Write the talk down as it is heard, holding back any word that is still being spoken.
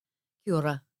Kia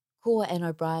ora, ko Anne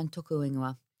O'Brien tuku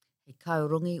ingoa. He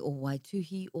kaurungi o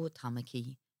Waituhi o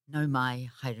Tamaki, no mai,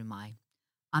 haere mai.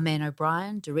 I'm Anne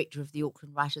O'Brien, Director of the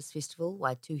Auckland Writers Festival,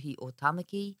 Waituhi o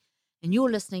Tamaki, and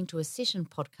you're listening to a session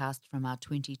podcast from our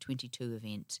 2022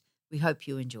 event. We hope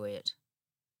you enjoy it.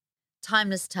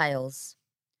 Timeless Tales.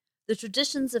 The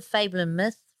traditions of fable and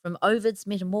myth, from Ovid's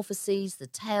Metamorphoses, the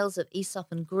tales of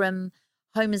Aesop and Grimm,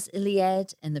 Homer's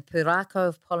Iliad, and the Purako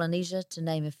of Polynesia, to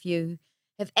name a few,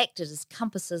 have acted as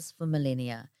compasses for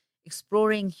millennia,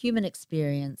 exploring human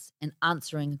experience and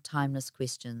answering timeless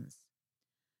questions.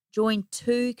 Join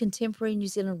two contemporary New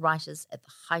Zealand writers at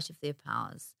the height of their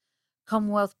powers,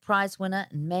 Commonwealth Prize winner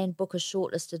and Man Booker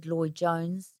shortlisted Lloyd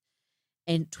Jones,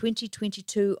 and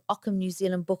 2022 Ockham New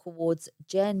Zealand Book Awards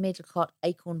Jan Medlicott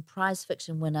Acorn Prize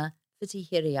Fiction winner Whiti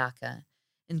Hiriaka,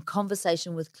 in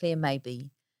conversation with Claire Mabey,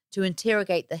 to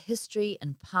interrogate the history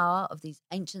and power of these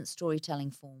ancient storytelling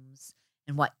forms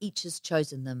and why each has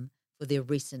chosen them for their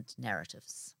recent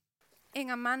narratives. I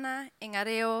ngā mana, i ngā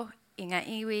reo, i ngā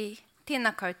iwi,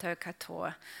 tēnā koutou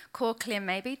katoa. Ko Claire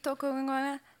Mabey tōku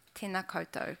ingoa, tēnā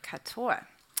koutou katoa.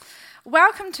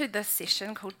 Welcome to this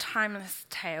session called Timeless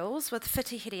Tales with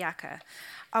Whiti Hiriaka,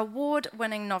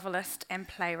 award-winning novelist and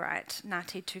playwright.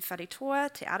 Ngāti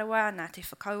Tūwharetoa, Te Arawa, Ngāti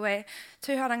Whakaue,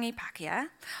 Tūharangi Pākehā,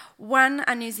 won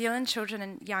a New Zealand Children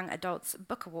and Young Adults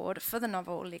Book Award for the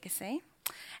novel Legacy.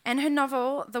 And her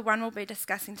novel, the one we'll be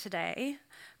discussing today,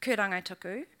 Kurangai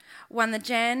Tuku, won the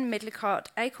Jan Medlicott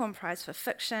Acorn Prize for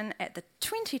Fiction at the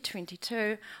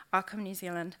 2022 Ockham New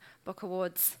Zealand Book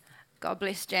Awards. God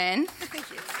bless Jan. Thank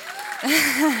you.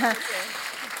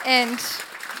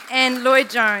 And Lloyd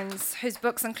Jones, whose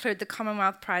books include the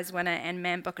Commonwealth Prize winner and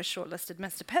Man Booker shortlisted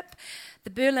Mr. Pip, the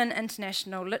Berlin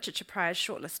International Literature Prize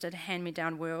shortlisted Hand Me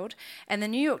Down World, and the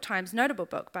New York Times notable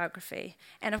book biography.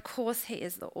 And of course, he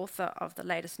is the author of the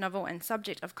latest novel and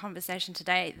subject of conversation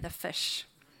today, The Fish.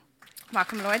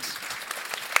 Welcome, Lloyd.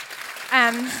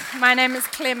 My name is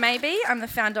Claire Mabey. I'm the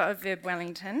founder of Verb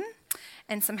Wellington.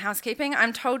 And some housekeeping.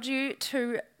 I'm told you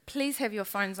to please have your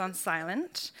phones on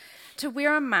silent, to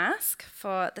wear a mask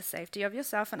for the safety of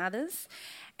yourself and others.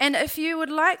 And if you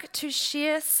would like to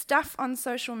share stuff on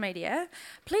social media,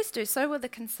 please do so with the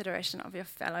consideration of your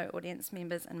fellow audience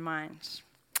members in mind.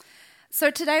 So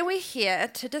today we're here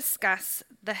to discuss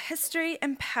the history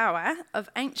and power of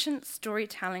ancient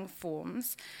storytelling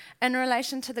forms in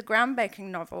relation to the groundbreaking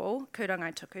novel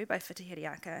Kurangai Tuku by Whiti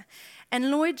Hiriaka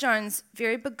and Lloyd Jones'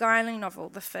 very beguiling novel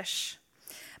The Fish.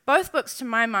 Both books, to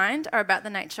my mind, are about the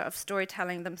nature of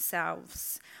storytelling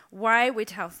themselves, why we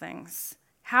tell things,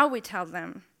 how we tell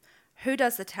them, who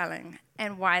does the telling,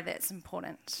 and why that's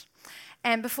important.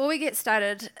 And before we get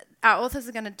started, our authors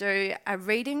are going to do a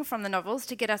reading from the novels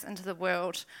to get us into the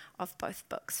world of both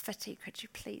books. Whiti, could you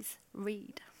please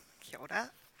read? Kia ora.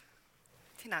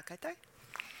 Tēnā koutou.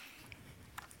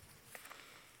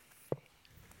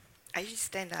 I usually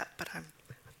stand up, but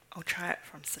I'll try it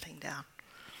from sitting down.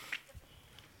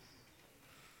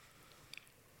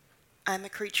 I am a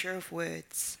creature of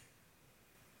words.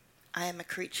 I am a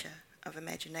creature of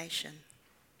imagination.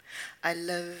 I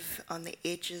live on the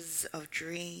edges of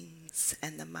dreams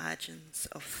and the margins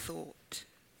of thought.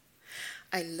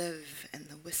 I live in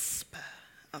the whisper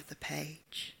of the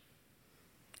page.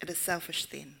 It is selfish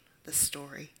then, the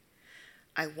story.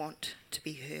 I want to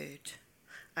be heard.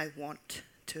 I want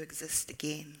to exist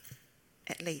again,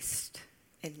 at least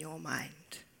in your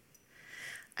mind.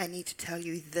 I need to tell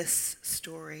you this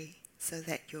story so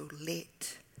that you'll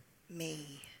let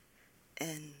me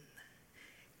in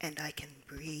and I can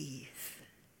breathe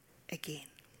again.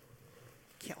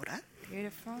 Kia ora.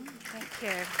 Beautiful. Thank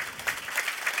you.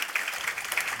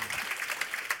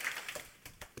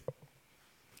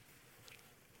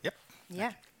 Yep.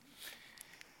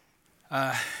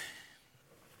 Yeah.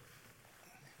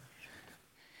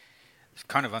 It's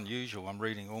kind of unusual. I'm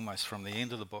reading almost from the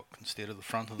end of the book instead of the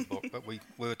front of the book, but we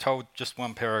were told just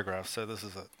one paragraph, so this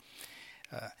is it.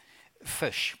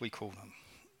 Fish, we call them.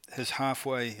 His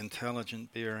halfway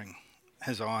intelligent bearing,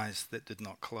 his eyes that did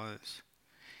not close.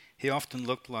 He often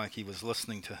looked like he was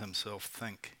listening to himself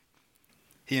think.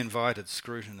 He invited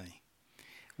scrutiny.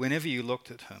 Whenever you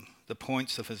looked at him, the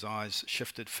points of his eyes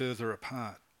shifted further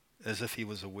apart, as if he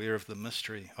was aware of the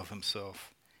mystery of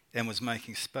himself and was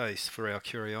making space for our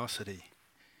curiosity.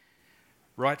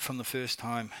 Right from the first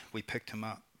time we picked him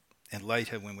up, and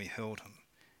later when we held him,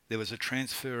 there was a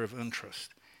transfer of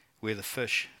interest where the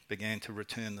fish began to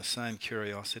return the same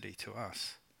curiosity to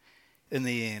us. In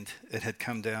the end, it had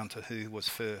come down to who was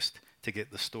first to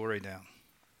get the story down.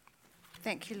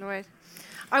 Thank you, Lloyd.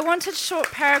 I wanted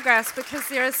short paragraphs because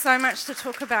there is so much to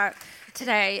talk about.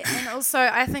 today. And also,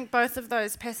 I think both of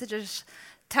those passages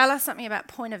tell us something about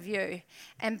point of view.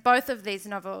 And both of these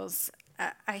novels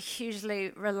are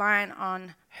hugely reliant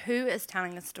on who is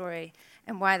telling the story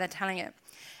and why they're telling it.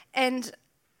 And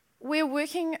we're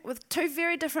working with two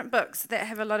very different books that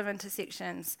have a lot of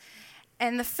intersections.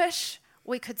 And The Fish,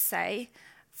 we could say,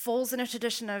 falls in a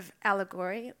tradition of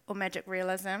allegory or magic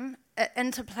realism. It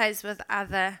interplays with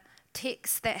other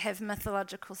texts that have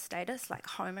mythological status, like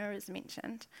Homer is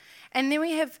mentioned. And then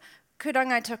we have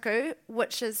Kurangai Tuku,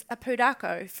 which is a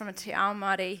pūrākau from a te ao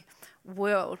Māori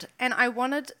world. And I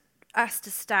wanted us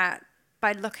to start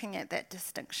by looking at that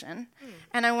distinction.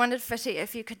 And I wondered, Whiti,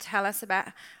 if you could tell us about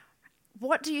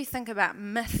what do you think about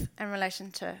myth in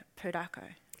relation to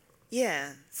pūrākau?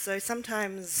 Yeah, so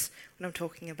sometimes when I'm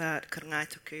talking about Kurangai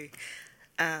Tuku,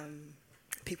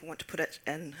 people want to put it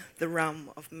in the realm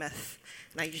of myth,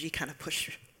 and I usually kind of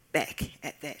push back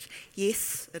at that.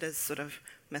 Yes, it is sort of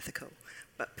mythical,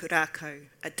 but pūrākau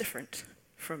are different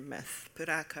from myth.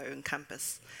 Pūrākau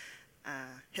encompass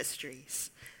histories.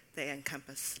 They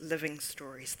encompass living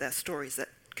stories. They're stories that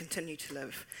continue to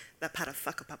live. They're part of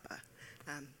whakapapa.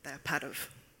 They're part of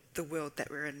the world that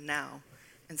we're in now.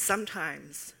 And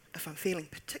sometimes, if I'm feeling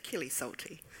particularly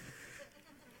salty,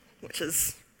 which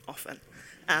is often,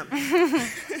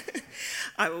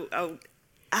 I'll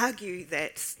argue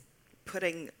that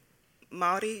putting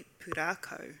Māori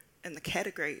pūrākau in the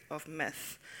category of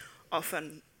myth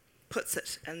often puts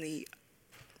it in the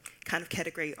kind of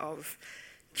category of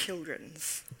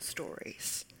children's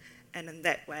stories. And in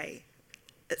that way,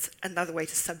 it's another way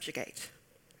to subjugate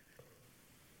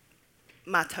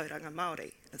mātauranga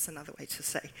Māori. It's another way to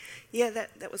say, yeah,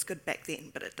 that was good back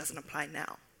then, but it doesn't apply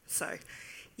now. So,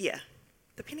 yeah,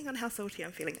 depending on how salty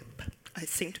I'm feeling, I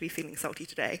seem to be feeling salty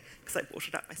today because I brought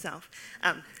it up myself.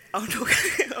 I'll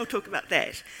talk about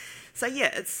that. So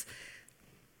yeah,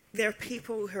 there are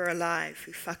people who are alive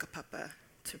who whakapapa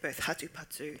to both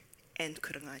Hatupatu and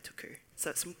Kurangai Tuku. So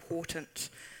it's important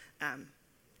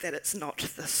that it's not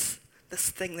this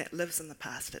thing that lives in the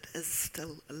past. It is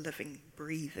still a living,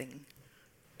 breathing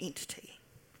entity.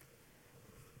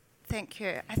 Thank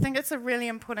you. I think it's a really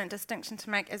important distinction to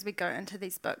make as we go into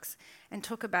these books and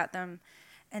talk about them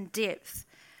in depth.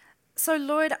 So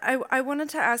Lloyd, I wanted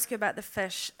to ask you about The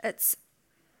Fish. It's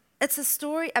a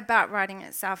story about writing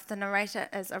itself. The narrator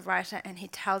is a writer and he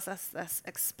tells us this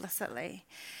explicitly.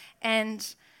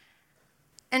 And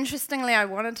interestingly, I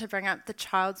wanted to bring up the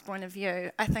child's point of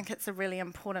view. I think it's a really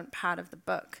important part of the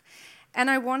book.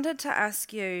 And I wanted to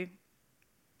ask you,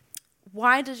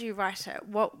 why did you write it?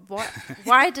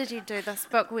 Why did you do this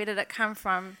book? Where did it come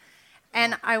from?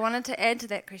 And I wanted to add to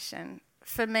that question.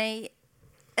 For me,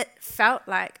 it felt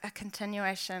like a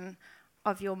continuation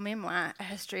of your memoir, A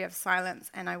History of Silence,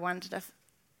 and I wondered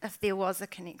if there was a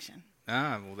connection.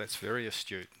 Well, that's very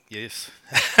astute. Yes.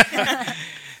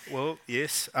 Well,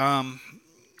 yes.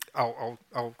 I'll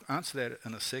answer that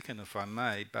in a second if I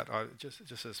may, but I just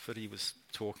as Whiti was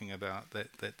talking about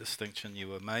that distinction you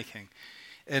were making,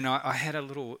 and I had a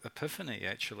little epiphany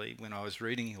actually when I was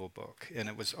reading your book,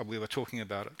 and we were talking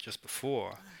about it just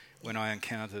before when I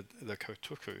encountered the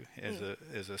kautuku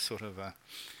as a sort of a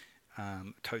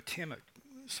totemic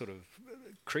sort of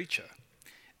creature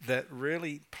that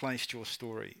really placed your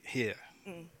story here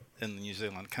in New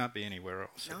Zealand. It can't be anywhere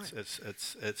else. No.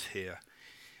 It's here.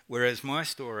 Whereas my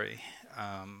story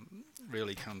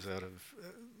really comes out of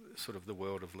sort of the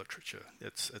world of literature.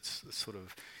 It's sort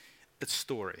of its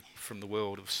story from the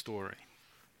world of story.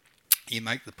 You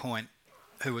make the point,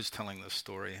 who is telling this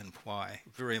story and why?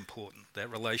 Very important. That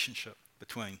relationship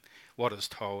between what is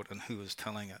told and who is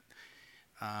telling it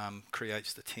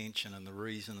creates the tension and the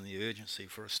reason and the urgency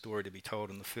for a story to be told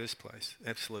in the first place.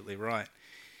 Absolutely right.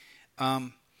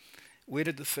 Where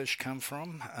did The Fish come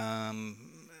from?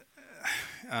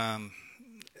 Out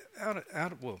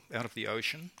of the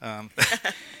ocean,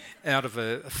 out of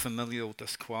a familial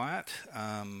disquiet.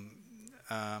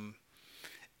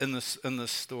 In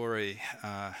this story,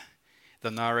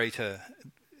 the narrator,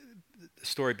 the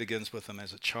story begins with him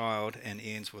as a child and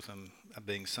ends with him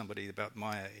being somebody about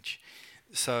my age.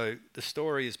 So the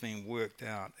story is being worked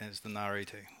out as the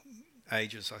narrator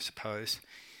ages, I suppose.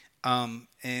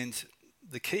 And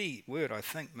the key word, I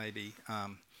think, maybe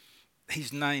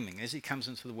he's naming. As he comes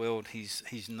into the world,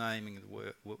 he's naming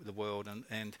the world,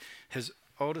 and his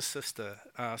older sister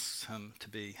asks him to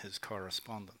be his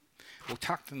correspondent. Well,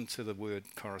 tucked into the word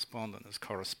correspondent is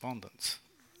correspondence,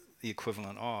 the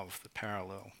equivalent of, the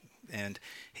parallel. And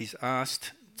he's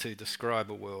asked to describe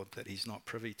a world that he's not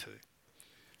privy to.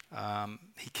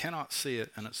 He cannot see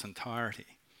it in its entirety.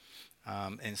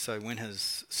 And so when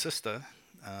his sister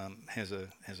has a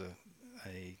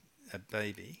a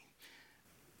baby,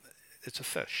 it's a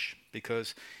fish,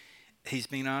 because he's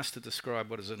been asked to describe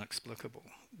what is inexplicable.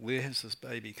 Where has this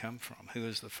baby come from? Who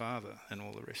is the father? And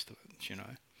all the rest of it, you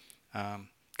know.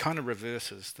 Kind of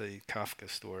reverses the Kafka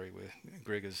story where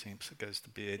Gregor Samsa goes to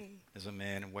bed as a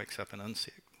man and wakes up an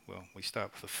insect. Well, we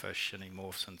start with a fish and he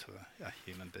morphs into a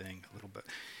human being a little bit.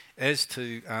 As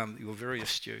to your very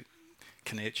astute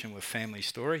connection with family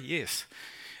story, yes.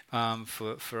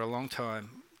 For a long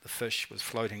time, the fish was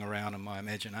floating around in my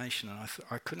imagination, and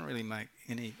I couldn't really make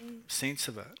any sense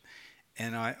of it.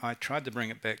 And I tried to bring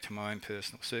it back to my own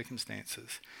personal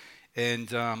circumstances.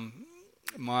 And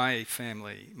my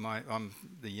family, my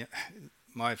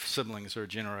siblings are a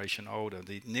generation older.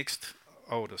 The next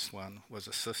oldest one was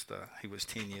a sister who was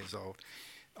 10 years old,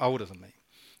 older than me.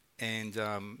 And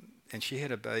she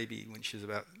had a baby when she was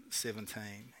about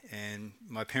 17. And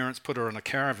my parents put her in a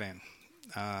caravan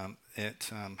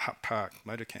at Hutt Park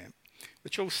Motor Camp,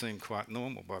 which all seemed quite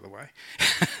normal, by the way.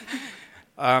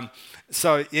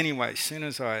 So anyway, as soon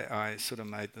as I sort of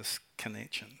made this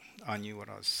connection, I knew what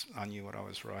I was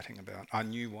writing about. I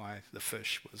knew why the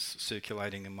fish was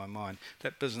circulating in my mind.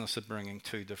 That business of bringing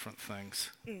two different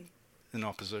things in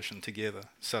opposition together,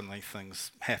 suddenly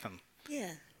things happen.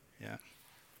 Yeah. Yeah.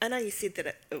 I know you said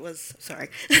that it was. Sorry.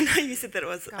 I know you said that it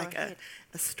was like a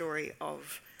story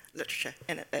of literature,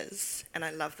 and it is. And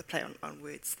I love the play on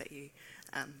words that you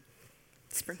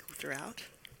sprinkle throughout,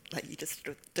 like you just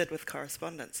did with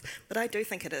correspondence. But I do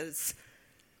think it is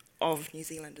of New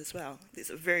Zealand as well.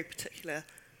 There's a very particular,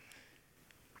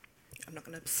 I'm not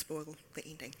going to spoil the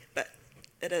ending, but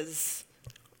it is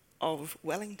of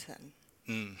Wellington.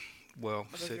 Well,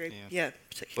 particular.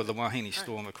 Well, the Wahine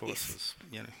Storm, of course, is,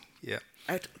 yeah.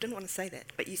 I didn't want to say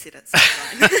that, but you said it, so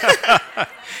it's fine.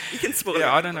 You can spoil it.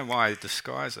 Yeah, I don't know why I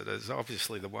disguise it as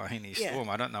obviously the Wahine Storm.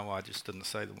 I don't know why I just didn't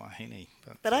say the Wahine.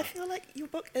 But I feel like your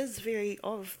book is very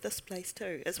of this place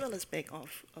too, as well as being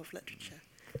of literature,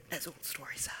 as all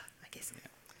stories are, I guess. Yeah.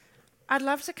 I'd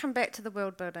love to come back to the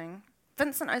world building.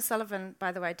 Vincent O'Sullivan,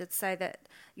 by the way, did say that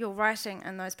your writing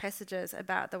in those passages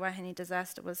about the Wahine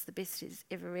disaster was the best he's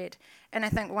ever read. And I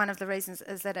think one of the reasons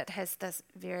is that it has this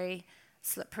very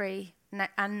slippery,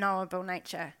 unknowable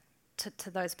nature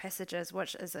to those passages,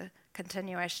 which is a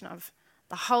continuation of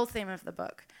the whole theme of the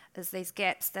book, is these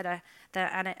gaps that are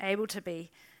unable to be.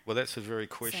 Well, that's a very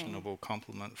questionable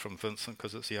compliment from Vincent,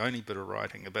 because it's the only bit of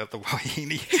writing about the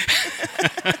Wahine.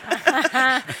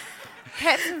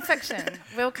 Perhaps in fiction.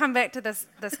 We'll come back to this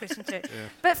question too. Yeah.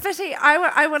 But Whiti,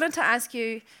 I wanted to ask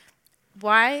you,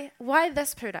 why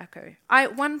this pūraku?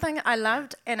 One thing I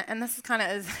loved, and this is kind of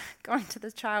is going to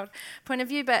the child point of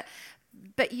view, but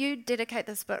you dedicate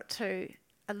this book to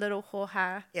a little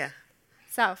hoha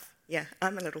self. Yeah,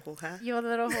 I'm a little hoha. You're the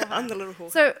little hoha. I'm the little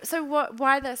hoha. So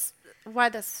why this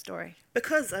story?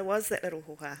 Because I was that little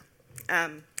hoha.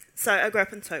 So I grew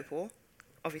up in Taupo,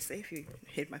 obviously, if you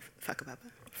heard my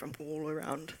whakapapa, from all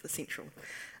around the central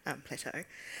plateau.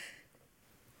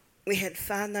 We had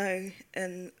whānau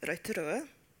in Rotorua,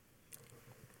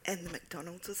 and the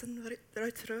McDonald's was in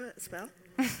Rotorua as well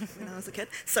when I was a kid.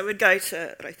 So we'd go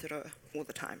to Rotorua all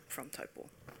the time from Taupo.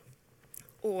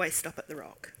 Always stop at the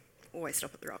Rock.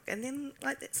 And then,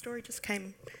 that story just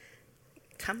came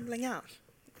tumbling out.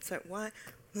 So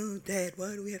Dad,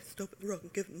 why do we have to stop at the Rock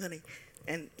and give him money?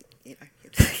 And,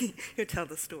 he'd tell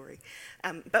the story.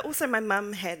 But also my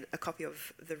mum had a copy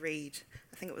of The Read.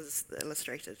 I think it was the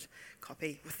illustrated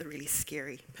copy with the really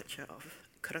scary picture of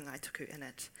Kurangaituku in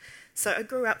it. So I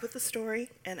grew up with the story,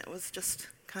 and it was just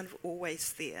kind of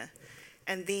always there.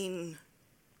 And then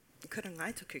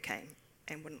Kurangaituku came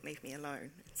and wouldn't leave me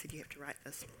alone and said, you have to write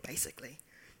this, basically.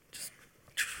 Just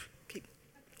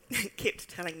kept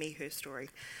telling me her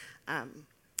story. And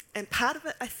part of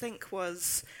it, I think,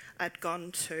 was I'd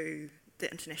gone to the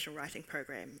International Writing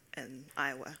Program in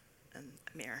Iowa, in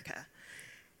America,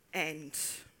 and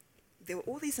there were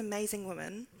all these amazing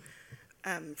women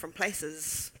from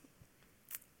places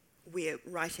where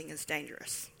writing is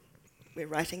dangerous, where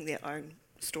writing their own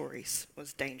stories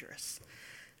was dangerous.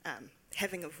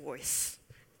 Having a voice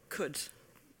could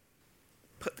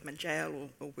put them in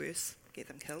jail or worse, get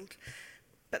them killed.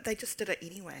 But they just did it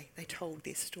anyway. They told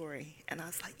their story. And I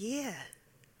was like,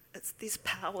 there's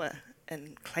power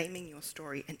in claiming your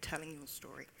story and telling your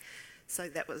story. So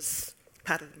that was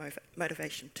part of the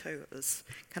motivation too. It was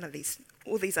kind of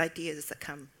all these ideas that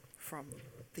come from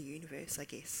the universe, I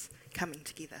guess, coming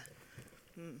together.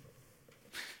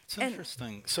 It's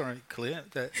interesting. Sorry, Claire.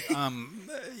 That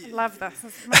love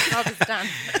this. My job is done.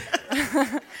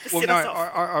 Well, no,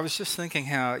 I was just thinking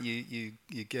how you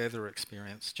gather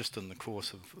experience just in the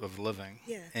course of living,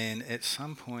 and at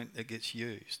some point it gets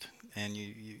used, and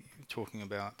you talking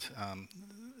about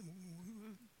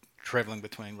travelling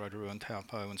between Rotorua and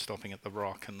Taupo and stopping at the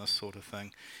Rock and this sort of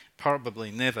thing,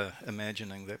 probably never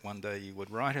imagining that one day you would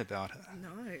write about it.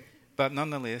 No. But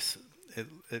nonetheless,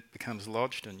 it becomes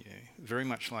lodged in you, very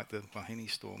much like the Wahine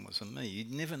storm was in me. You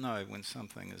never know when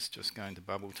something is just going to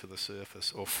bubble to the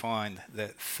surface or find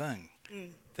that thing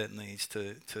that needs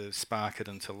to spark it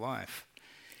into life.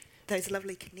 Those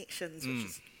lovely connections, which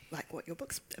is like what your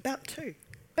book's about too.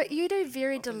 But you do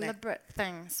very deliberate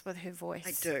things with her voice.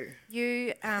 I do.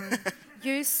 You,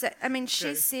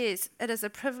 she says it is a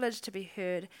privilege to be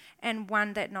heard and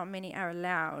one that not many are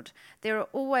allowed. There are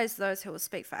always those who will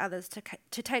speak for others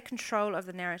to take control of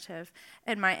the narrative.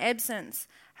 In my absence,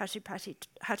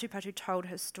 Hatupatu told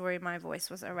her story. My voice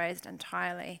was erased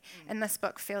entirely. And this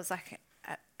book feels like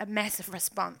a massive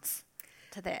response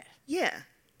to that. Yeah.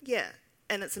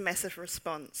 And it's a massive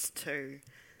response to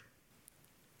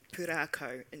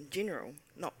pūrākau in general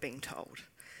not being told.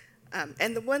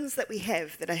 And the ones that we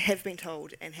have that have been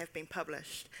told and have been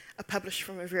published are published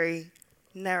from a very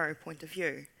narrow point of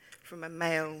view, from a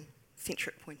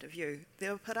male-centric point of view.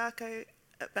 There are pūrākau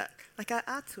about, like our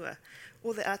atua,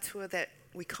 all the atua that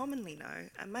we commonly know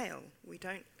are male. We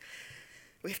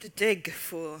have to dig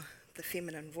for the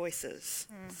feminine voices.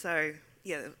 So,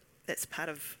 yeah, that's part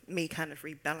of me kind of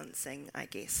rebalancing, I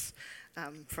guess,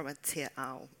 from a te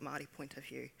ao Māori point of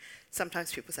view.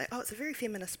 Sometimes people say, it's a very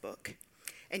feminist book.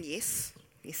 And yes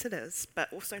it is,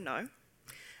 but also no.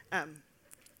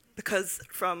 Because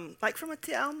from a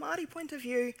te ao Māori point of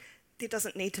view, there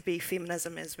doesn't need to be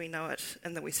feminism as we know it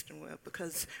in the Western world,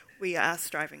 because we are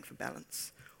striving for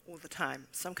balance all the time.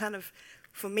 So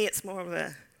for me, it's more of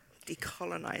a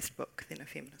decolonised book than a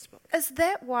feminist book. Is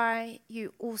that why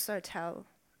you also tell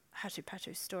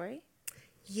Hatupatu's story?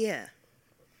 Yeah,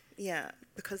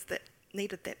 because that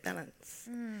needed that balance.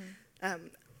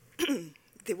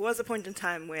 There was a point in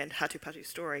time when Hatupatu's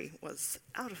story was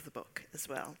out of the book as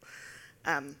well,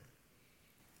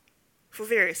 for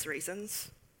various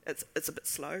reasons. It's a bit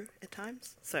slow at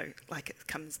times, so like it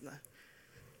comes in the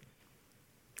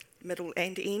middle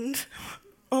and end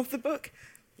of the book.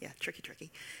 Yeah,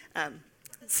 tricky.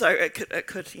 So it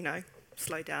could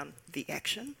slow down the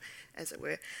action, as it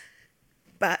were.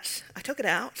 But I took it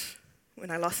out when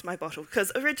I lost my bottle,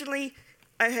 because originally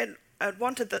I'd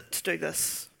wanted to do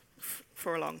this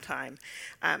for a long time,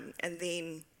 and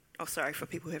then, sorry for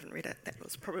people who haven't read it, that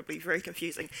was probably very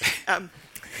confusing.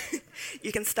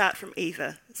 You can start from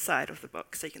either side of the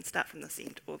book, so you can start from this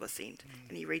end or this end,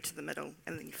 and you read to the middle,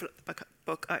 and then you flip the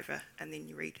book over, and then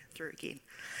you read through again.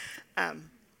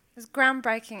 It's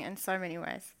groundbreaking in so many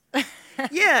ways.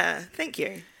 Yeah, thank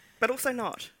you, but also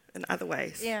not in other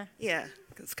ways. Yeah,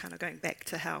 it's kind of going back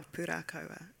to how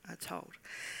pūrākau are told.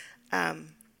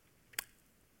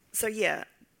 So yeah,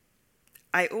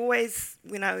 I always,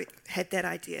 when I had that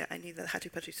idea, I knew that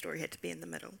Hatupatu story had to be in the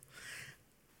middle,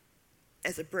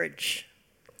 as a bridge,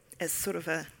 as sort of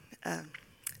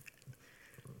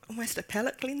almost a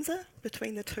palate cleanser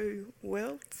between the two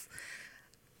worlds.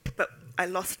 But I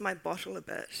lost my bottle a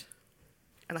bit,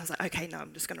 and I was like, okay, no,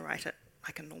 I'm just going to write it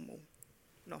like a normal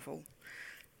novel.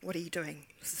 What are you doing?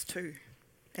 This is too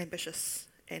ambitious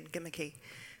and gimmicky.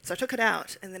 So I took it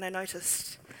out, and then I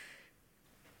noticed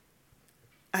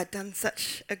I'd done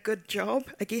such a good job,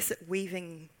 I guess, at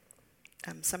weaving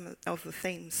some of the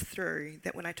themes through,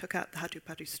 that when I took out the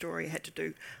Hatupatu story, I had to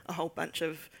do a whole bunch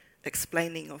of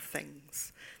explaining of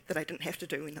things that I didn't have to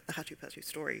do when the Hatupatu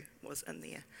story was in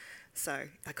there. So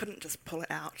I couldn't just pull it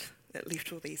out. It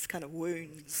left all these kind of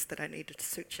wounds that I needed to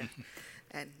suture.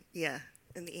 And yeah,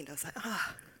 in the end I was like,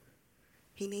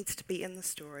 he needs to be in the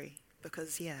story,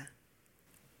 because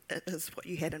it is what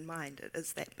you had in mind. It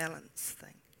is that balance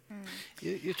thing.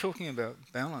 You're talking about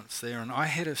balance there, and I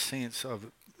had a sense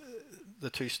of the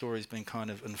two stories being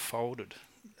kind of enfolded,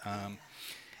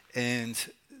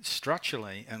 and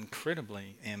structurally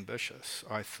incredibly ambitious,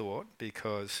 I thought,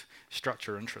 because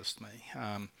structure interests me.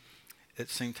 It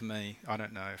seemed to me, I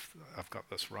don't know if I've got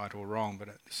this right or wrong, but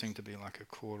it seemed to be like a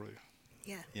koru.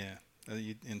 Yeah.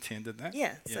 You intended that?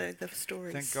 Yeah. So the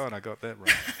stories. Thank God I got that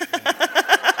right.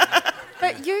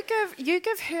 But you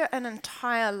give her an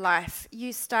entire life.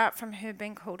 You start from her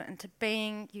being called into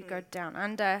being. You go down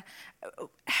under.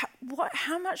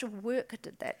 How much work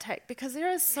did that take? Because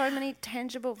there are so many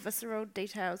tangible, visceral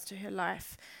details to her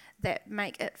life that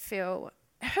make it feel.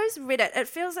 Who's read it? It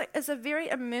feels like it's a very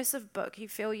immersive book. You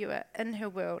feel you are in her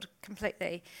world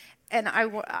completely, and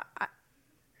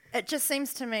it just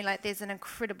seems to me like there's an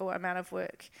incredible amount of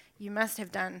work you must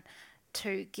have done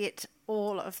to get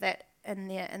all of that in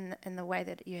there in the way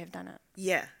that you have done it.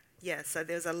 Yeah. So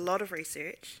there's a lot of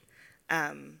research,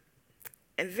 and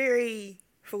And very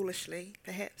foolishly,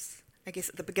 perhaps, I guess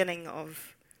at the beginning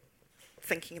of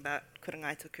thinking about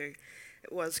Kurangaituku,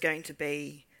 it was going to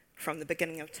be from the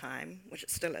beginning of time, which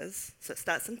it still is. So it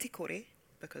starts in Te Kore,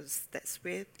 because that's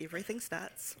where everything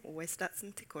starts, always starts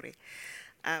in Te Kore.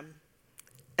 And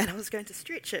I was going to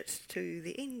stretch it to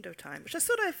the end of time, which I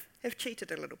sort of have cheated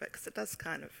a little bit, because it does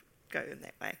kind of go in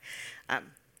that way.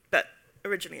 But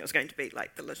originally it was going to be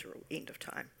like the literal end of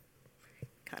time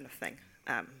kind of thing.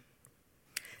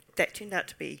 That turned out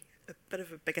to be a bit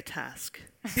of a bigger task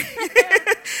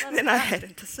than I had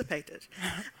anticipated.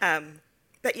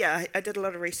 But yeah, I did a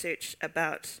lot of research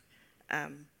about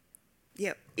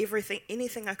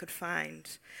anything I could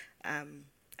find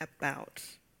about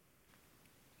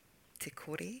Te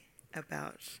Kore,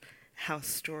 about how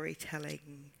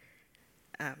storytelling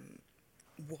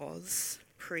was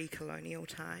pre-colonial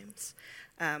times.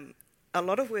 A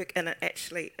lot of work in it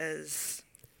actually is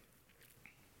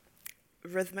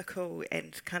rhythmical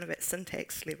and kind of at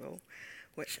syntax level,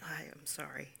 which I am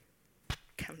sorry,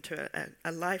 come to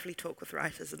a lively talk with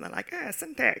writers and they're like,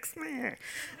 syntax, meh.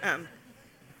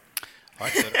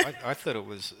 I thought it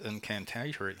was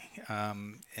incantatory,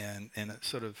 and it's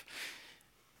sort of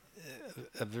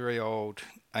a very old,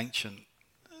 ancient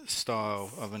style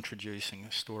of introducing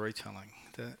storytelling.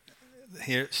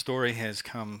 Here is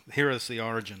the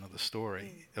origin of the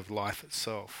story, of life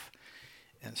itself,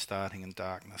 and starting in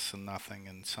darkness and nothing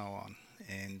and so on.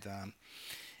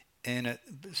 And it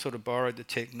sort of borrowed the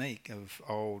technique of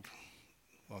old,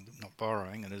 well, not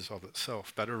borrowing, it is of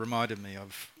itself, but it reminded me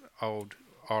of old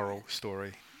oral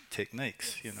story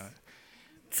techniques, you know.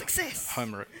 Success.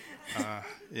 Homeric,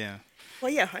 yeah.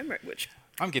 Well, yeah, Homeric, which...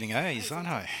 I'm getting A's, aren't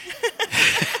I?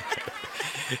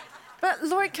 But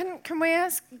Lloyd, can we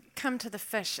come to the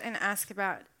fish and ask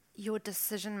about your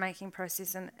decision-making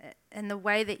process and the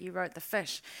way that you wrote the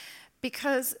fish?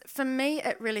 Because for me,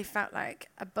 it really felt like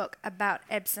a book about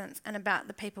absence and about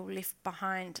the people left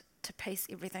behind to piece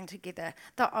everything together.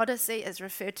 The Odyssey is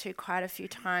referred to quite a few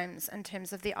times in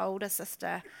terms of the older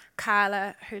sister,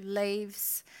 Carla, who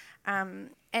leaves,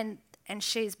 and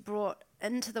she's brought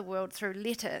into the world through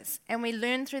letters. And we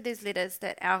learn through these letters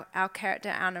that our character,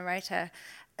 our narrator,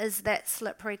 is that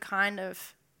slippery kind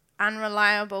of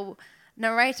unreliable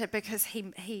narrator, because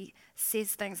he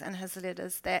says things in his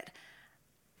letters that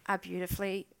are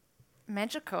beautifully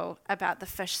magical about the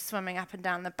fish swimming up and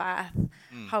down the bath,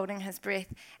 holding his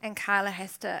breath, and Carla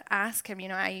has to ask him,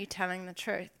 are you telling the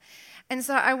truth? And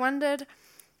so I wondered,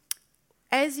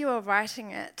 as you were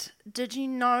writing it, did you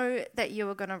know that you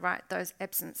were going to write those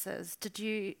absences? Did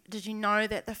you know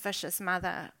that the fish's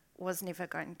mother was never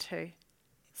going to?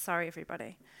 Sorry,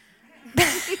 everybody.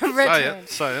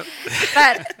 Say it.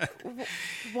 But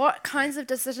what kinds of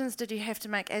decisions did you have to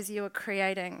make as you were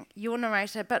creating your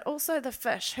narrator, but also the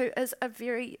fish, who is a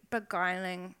very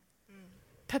beguiling,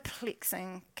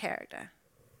 perplexing character?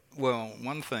 Well,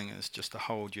 one thing is just to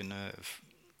hold your nerve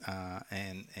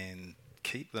and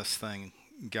keep this thing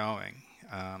going.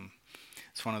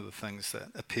 It's one of the things that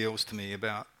appeals to me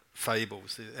about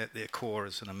fables. At their core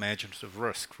is an imaginative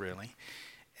risk, really.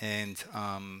 And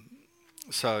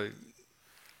so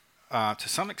to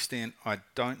some extent, I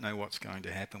don't know what's going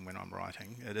to happen when I'm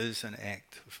writing. It is an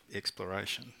act of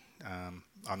exploration.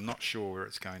 I'm not sure where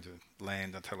it's going to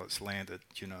land until it's landed,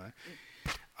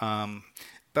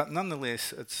 But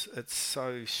nonetheless, it's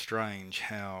so strange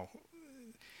how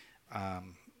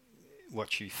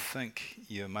what you think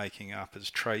you're making up is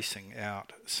tracing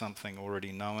out something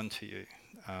already known to you.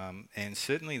 And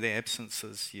certainly the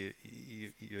absences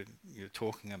you're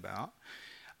talking about,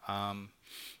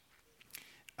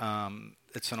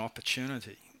 it's an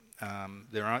opportunity.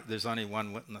 There's only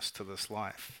one witness to this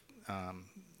life,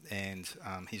 and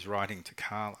he's writing to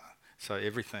Carla, so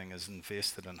everything is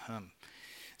invested in him.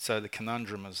 So the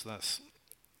conundrum is this: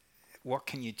 what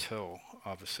can you tell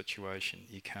of a situation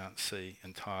you can't see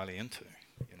entirely into?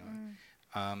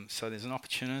 So there's an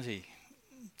opportunity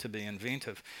to be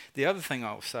inventive. The other thing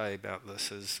I'll say about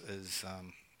this is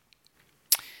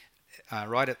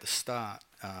right at the start,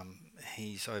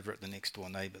 he's over at the next door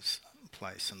neighbour's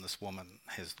place, and this woman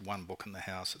has one book in the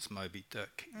house. It's Moby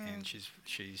Dick, and she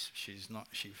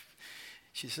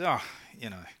says,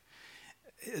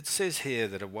 it says here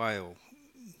that a whale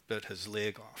bit his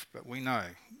leg off, but we know,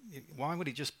 why would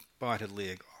he just bite a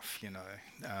leg off?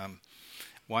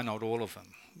 Why not all of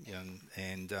them?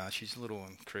 And she's a little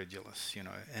incredulous,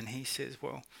 And he says,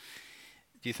 well,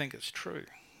 do you think it's true?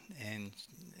 And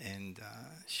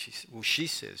she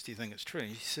says, do you think it's true? And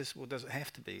he says, well, does it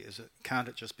have to be? Can't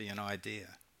it just be an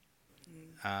idea?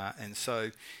 And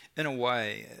so, in a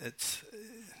way, it's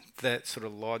that sort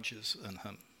of lodges in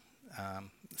him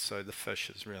So the fish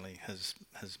is really his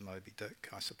Moby Dick,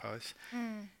 I suppose.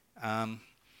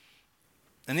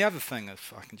 And the other thing,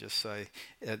 if I can just say,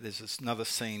 there's another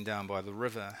scene down by the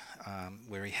river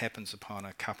where he happens upon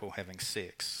a couple having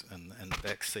sex in the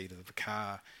back seat of the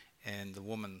car, and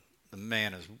the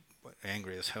man is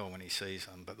angry as hell when he sees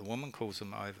him, but the woman calls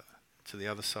him over to the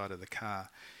other side of the car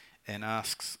and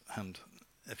asks him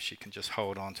if she can just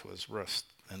hold on to his wrist,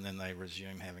 and then they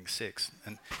resume having sex.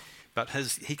 But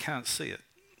he can't see it.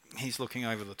 He's looking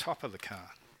over the top of the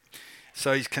car.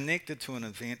 So he's connected to an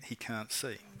event he can't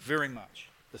see, very much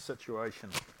the situation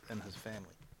in his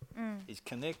family. He's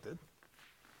connected,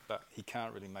 but he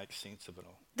can't really make sense of it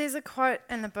all. There's a quote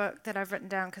in the book that I've written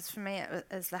down because for me it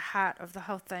is the heart of the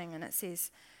whole thing, and it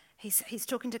says, he's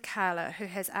talking to Carla, who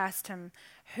has asked him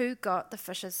who got the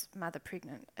fish's mother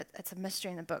pregnant. It's a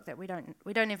mystery in the book that we don't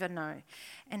ever know.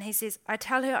 And he says, I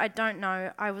tell her I don't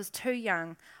know. I was too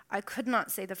young. I could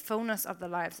not see the fullness of the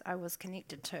lives I was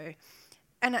connected to.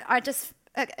 And it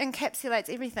encapsulates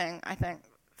everything, I think.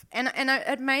 And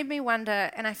it made me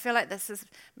wonder, and I feel like this is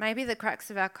maybe the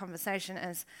crux of our conversation,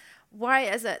 is why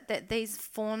is it that these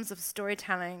forms of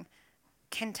storytelling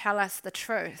can tell us the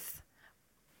truth?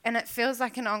 And it feels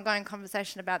like an ongoing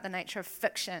conversation about the nature of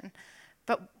fiction.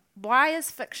 But why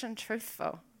is fiction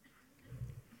truthful?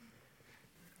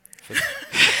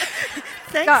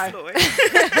 Thanks, Lloyd.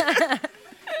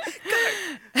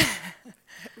 Go.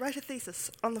 Write a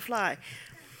thesis on the fly.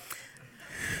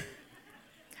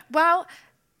 Well,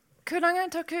 Kuranga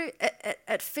Toku,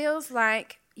 it feels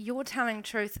like you're telling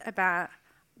truth about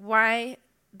why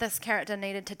this character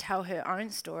needed to tell her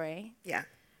own story. Yeah.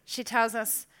 She tells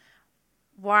us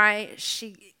why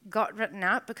she got written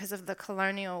out because of the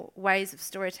colonial ways of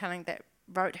storytelling that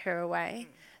wrote her away.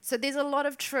 So there's a lot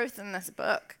of truth in this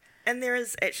book. And there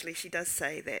is actually, she does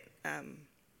say that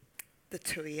the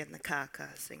Tui and the Kaka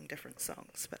sing different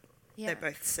songs, but they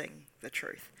both sing the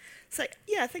truth. So,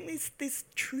 yeah, I think there's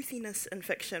truthiness in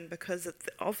fiction because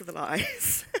of the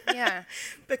lies. Yeah.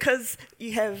 Because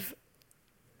you have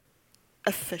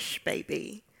a fish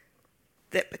baby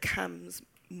that becomes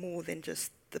more than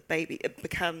just the baby. It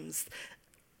becomes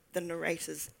the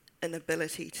narrator's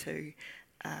inability to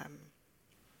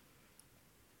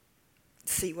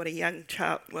see what a young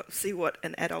child, see what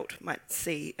an adult might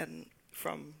see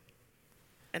from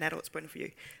an adult's point of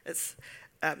view. It's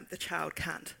the child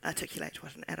can't articulate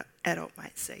what an adult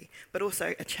might see, but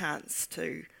also a chance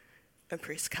to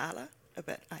impress Carla a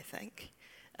bit, I think,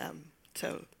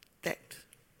 to that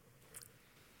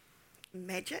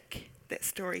magic that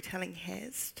storytelling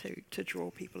has to draw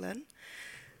people in.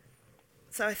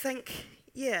 So I think,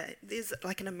 yeah, there's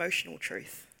like an emotional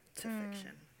truth to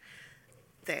fiction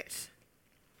that,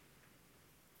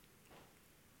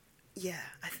 yeah,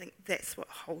 I think that's what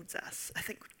holds us. I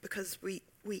think because we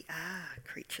are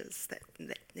creatures that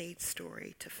need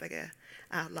story to figure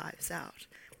our lives out.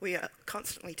 We are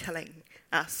constantly telling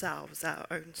ourselves our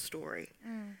own story.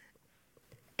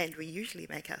 And we usually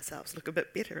make ourselves look a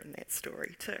bit better in that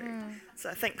story too. So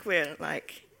I think we're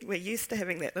used to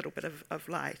having that little bit of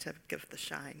light to give the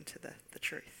shine to the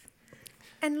truth.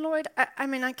 And Lloyd, I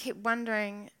mean, I keep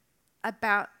wondering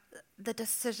about the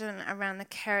decision around the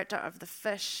character of the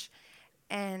fish,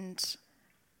 and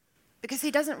because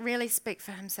he doesn't really speak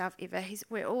for himself ever.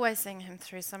 We're always seeing him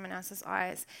through someone else's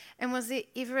eyes. And was there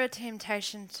ever a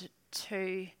temptation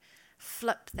to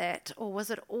flip that, or was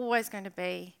it always going to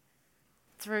be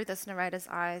through this narrator's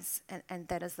eyes, and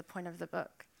that is the point of the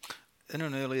book? In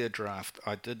an earlier draft,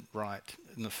 I did write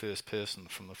in the first person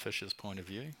from the fish's point of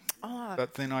view. Oh.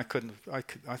 But then I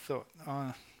thought,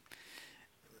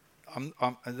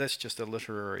 that's just a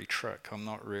literary trick. I'm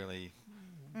not really...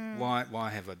 Why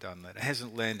have I done that? It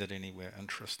hasn't landed anywhere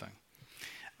interesting.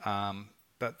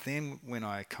 But then when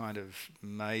I kind of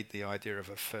made the idea of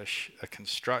a fish a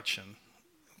construction,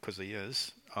 because he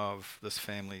is, of this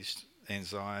family's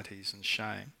anxieties and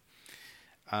shame,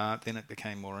 then it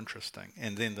became more interesting.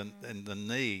 And then the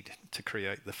need to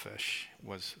create the fish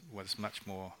was much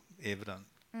more evident.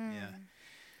 Yeah.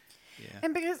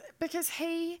 And because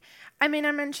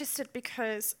I'm interested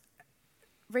because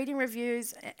reading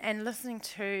reviews and listening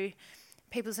to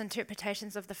people's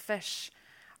interpretations of the fish,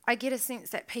 I get a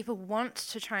sense that people want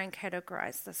to try and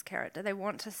categorize this character. They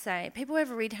want to say, people have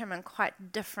read him in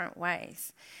quite different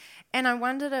ways. And I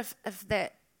wondered if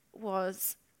that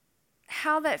was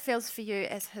how that feels for you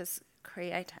as his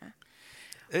creator.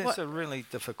 It's a really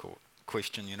difficult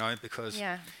question, because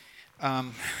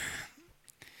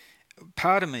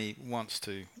part of me wants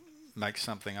to make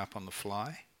something up on the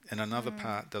fly, and another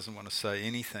part doesn't want to say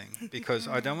anything because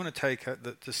I don't want to take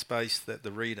the space that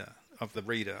the reader of the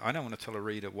reader. I don't want to tell a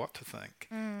reader what to think.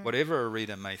 Whatever a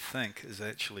reader may think is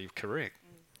actually correct.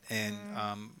 And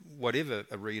whatever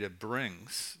a reader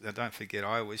brings, don't forget,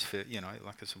 I always feel,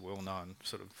 like it's a well-known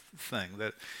sort of thing,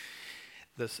 that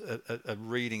a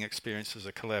reading experience is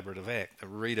a collaborative act. The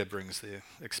reader brings their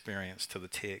experience to the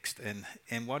text,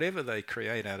 and whatever they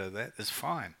create out of that is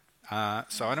fine.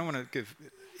 So I don't want to give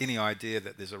any idea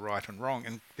that there's a right and wrong,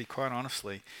 and be quite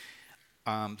honestly,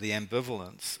 the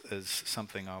ambivalence is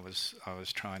something I was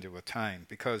trying to attain,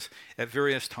 because at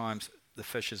various times the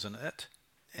fish is an it,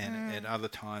 and at other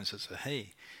times it's a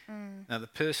he. Now the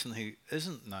person who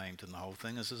isn't named in the whole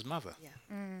thing is his mother,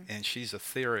 and she's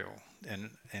ethereal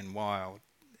and wild,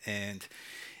 and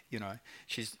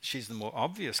she's the more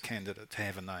obvious candidate to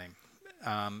have a name.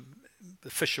 The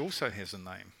fish also has a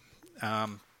name,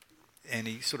 and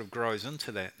he sort of grows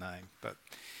into that name. But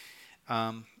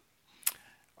I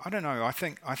don't know. I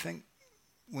think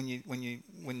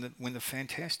when the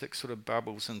fantastic sort of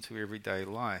bubbles into everyday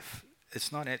life, it's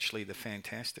not actually the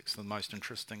fantastic's the most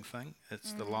interesting thing.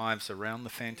 It's the lives around the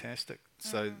fantastic.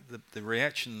 So the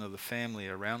reaction of the family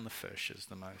around the fish is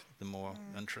the more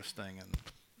interesting and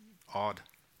odd.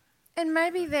 And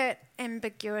maybe that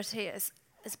ambiguity is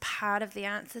part of the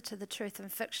answer to the truth in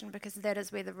fiction, because that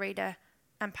is where the reader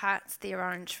imparts their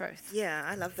own truth. Yeah,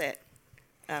 I love that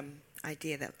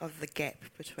idea of the gap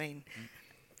between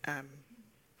the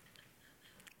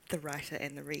writer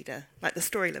and the reader. Like the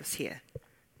story lives here,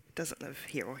 doesn't live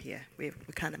here or here. We're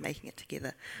kind of making it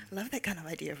together. I love that kind of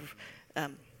idea of,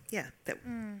 that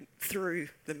through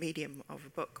the medium of a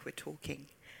book we're talking,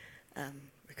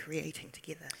 we're creating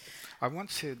together. I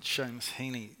once heard Seamus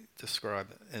Heaney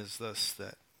describe it as this,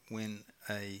 that when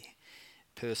a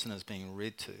person is being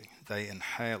read to, they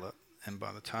inhale it, and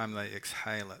by the time they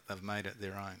exhale it, they've made it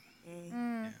their own.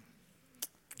 Yeah.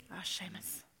 Oh,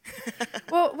 Seamus.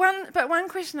 Well, one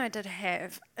question I did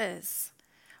have is,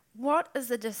 what is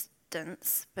the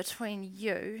distance between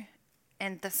you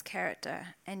and this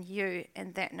character and you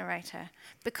and that narrator?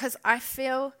 Because I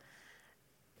feel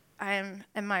I am,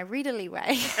 in my readerly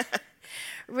way,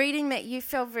 reading that you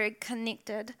feel very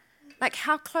connected. Like,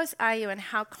 how close are you, and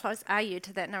how close are you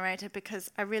to that narrator? Because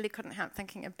I really couldn't help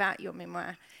thinking about your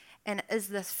memoir. And is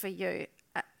this for you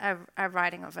a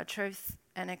writing of a truth,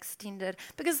 an extended...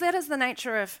 Because that is the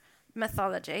nature of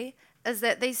mythology, is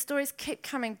that these stories keep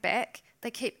coming back,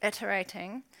 they keep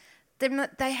iterating.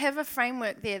 They have a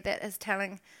framework there that is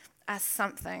telling us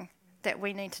something that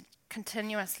we need to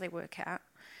continuously work out.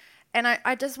 And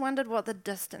I just wondered what the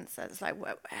distance is. Like,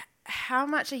 how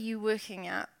much are you working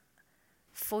out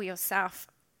for yourself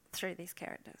through these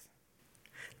characters?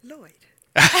 Lloyd.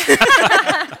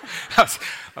 I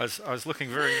was looking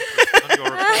very interested in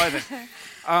your reply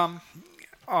then.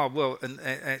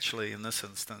 Actually, in this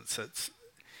instance, it's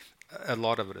a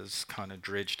lot of it is kind of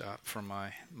dredged up from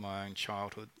my own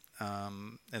childhood,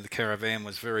 and the caravan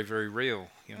was very, very real,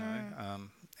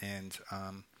 and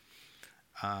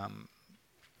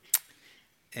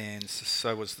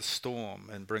so was the storm,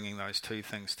 and bringing those two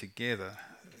things together,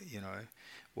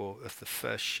 well, if the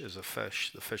fish is a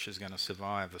fish, the fish is going to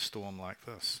survive a storm like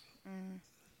this.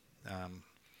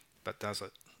 But does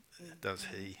it? Does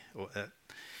he or it?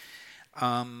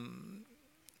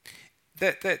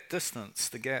 That distance,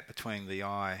 the gap between the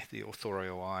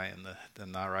authorial I, and the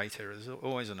narrator is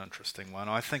always an interesting one.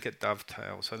 I think it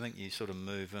dovetails. I think you sort of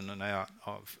move in and out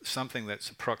of something that's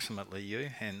approximately you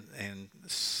and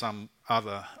some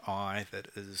other I that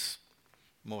is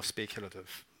more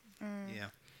speculative. Yeah.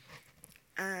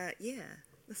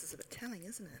 This is a bit telling,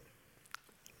 isn't it?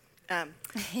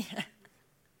 Yeah.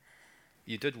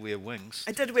 You did wear wings.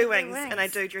 I did wear wings, and I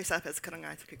do dress up as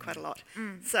Karangaituku quite a lot.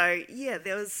 So,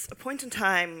 there was a point in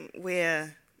time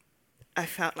where I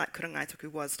felt like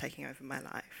Karangaituku was taking over my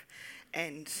life,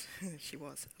 and she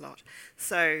was a lot.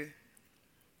 So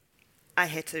I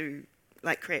had to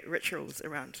create rituals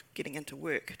around getting into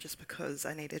work, just because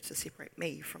I needed to separate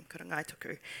me from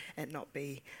Karangaituku and not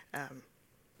be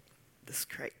this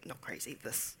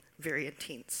very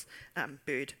intense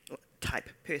bird type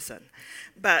person.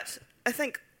 But I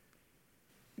think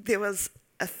there was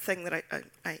a thing that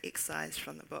I excised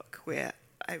from the book, where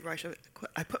I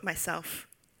put myself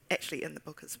actually in the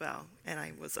book as well, and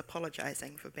I was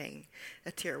apologising for being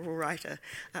a terrible writer,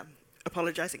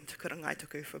 apologising to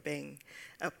Karangaituku for being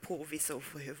a poor vessel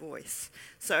for her voice.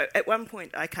 So at one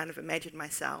point I kind of imagined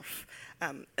myself,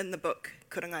 in the book,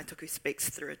 Karangaituku speaks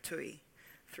through a tui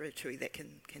that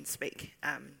can speak.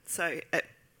 So at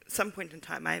some point in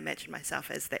time I imagined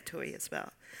myself as that tui as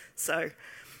well. So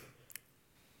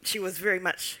she was very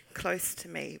much close to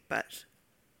me, but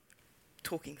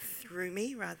talking through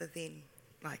me rather than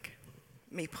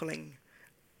me pulling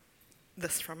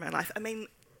this from my life. I mean,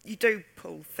 you do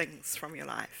pull things from your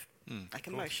life, like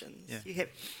emotions. Yeah.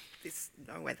 There's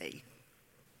no way that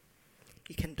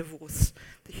you can divorce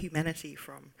the humanity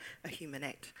from a human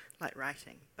act like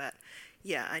writing. But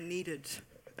yeah, I needed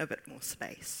a bit more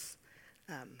space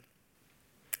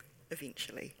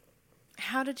eventually.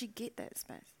 How did you get that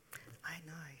space? I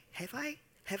know. Have I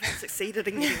succeeded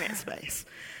in getting that space?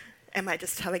 Am I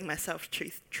just telling myself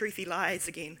truthy lies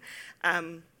again?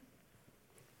 I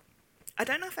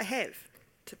don't know if I have,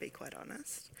 to be quite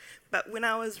honest. But when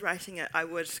I was writing it, I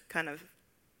would kind of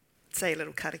say a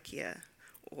little karakia,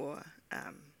 or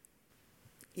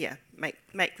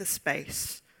make the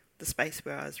space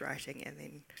where I was writing, and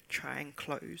then try and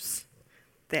close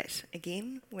that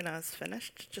again when I was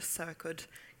finished, just so I could,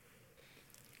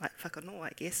 like whakanoa,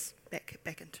 I guess,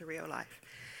 back into real life.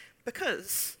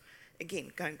 Because,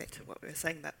 again, going back to what we were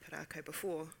saying about Pūrākau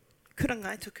before,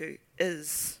 Kurangaituku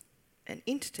is an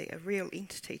entity, a real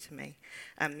entity to me.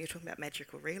 You were talking about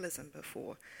magical realism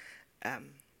before,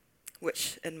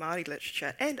 which in Māori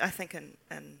literature, and I think in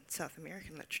South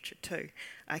American literature too,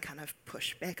 I kind of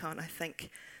push back on. I think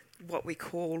what we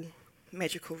call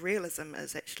magical realism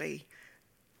is actually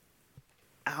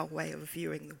our way of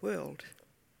viewing the world.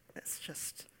 It's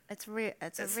just... It's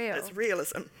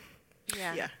realism.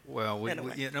 Yeah. Well,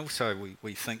 and also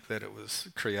we think that it was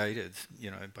created,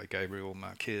 by Gabriel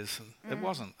Marquez, and it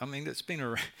wasn't. I mean, it's been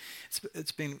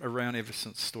around ever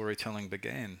since storytelling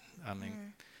began. I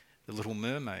mean, The Little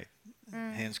Mermaid,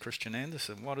 Hans Christian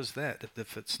Andersen. What is that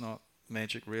if it's not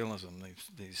magic realism?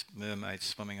 These mermaids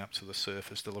swimming up to the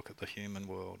surface to look at the human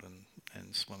world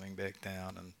and swimming back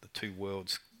down, and the two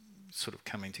worlds sort of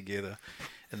coming together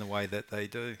in the way that they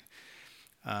do.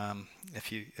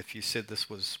 If you said this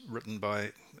was written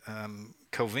by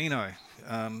Calvino,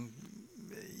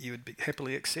 you would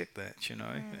happily accept that,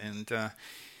 And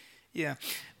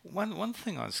one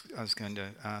thing I was going to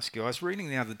ask you. I was reading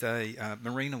the other day,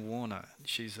 Marina Warner.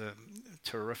 She's a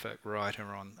terrific writer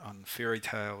on fairy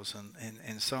tales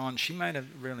and so on. She made a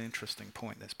really interesting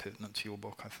point that's pertinent to your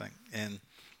book, I think. And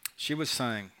she was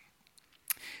saying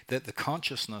that the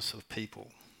consciousness of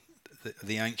people,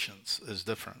 the ancients, is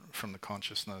different from the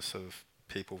consciousness of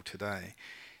people today.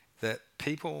 That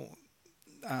people,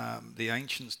 the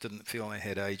ancients didn't feel they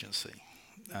had agency,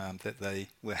 that they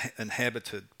were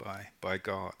inhabited by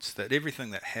gods, that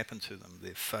everything that happened to them,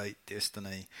 their fate,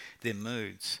 destiny, their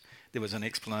moods, there was an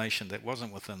explanation that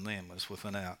wasn't within them, was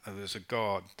within out. There was a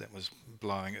god that was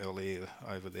blowing early air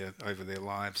over their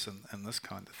lives and this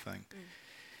kind of thing.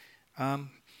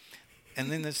 And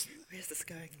then there's... Where's this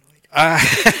going, Lloyd?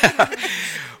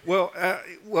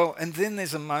 Well, and then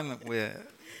there's a moment where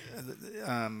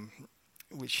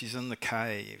she's in the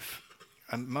cave,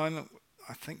 a moment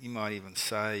I think you might even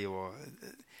say, or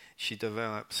she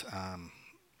develops,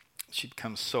 she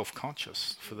becomes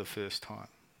self-conscious for the first time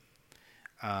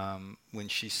when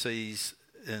she sees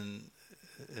in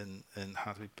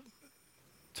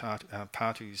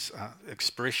Patu's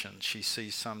expression, she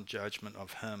sees some judgment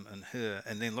of him and her,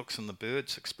 and then looks in the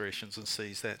bird's expressions and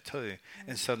sees that too,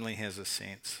 and suddenly has a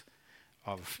sense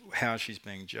of how she's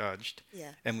being judged.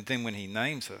 Yeah. And then when he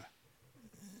names her,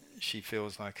 she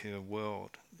feels like her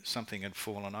world, something had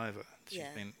fallen over. She's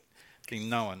been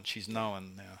known. She's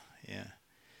known now. Yeah.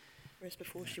 Whereas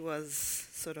before she was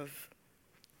sort of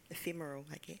ephemeral,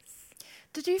 I guess.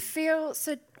 Did you feel,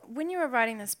 so when you were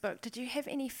writing this book, did you have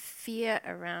any fear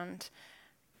around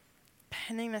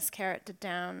pinning this character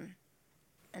down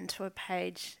into a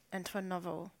page, into a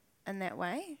novel in that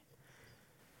way?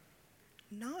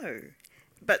 No.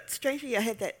 But strangely, I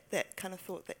had that kind of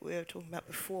thought that we were talking about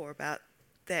before, about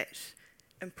that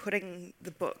in putting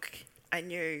the book, I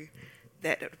knew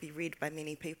that it would be read by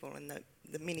many people, and that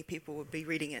the many people would be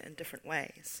reading it in different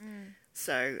ways.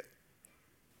 So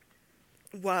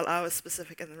while I was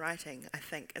specific in the writing, I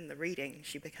think in the reading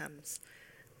she becomes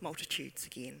multitudes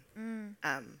again.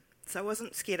 So I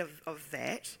wasn't scared of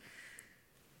that.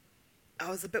 I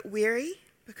was a bit wary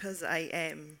because I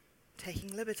am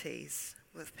taking liberties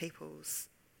with people's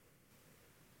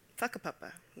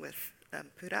whakapapa, with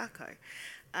Pūrākau.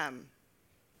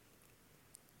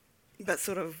 But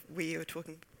sort of we were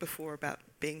talking before about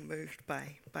being moved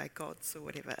by gods or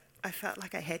whatever, I felt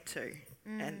like I had to,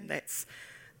 and it's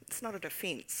not a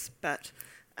defence, but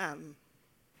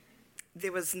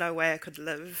there was no way I could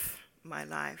live my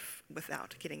life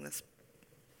without getting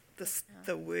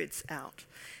the words out.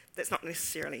 That's not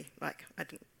necessarily like I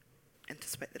didn't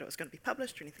anticipate that it was going to be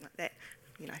published or anything like that.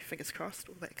 Fingers crossed,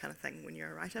 all that kind of thing when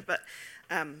you're a writer. But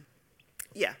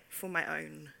for my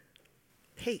own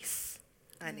peace,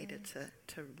 I needed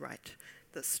to write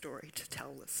this story, to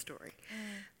tell this story.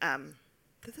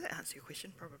 Did that answer your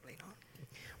question? Probably not.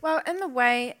 Well, in the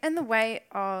way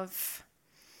of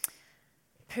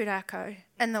pūrākau,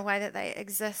 in the way that they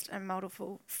exist in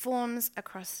multiple forms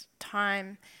across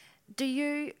time,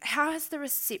 how has the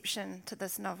reception to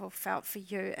this novel felt for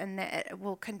you, in that it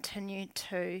will continue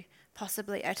to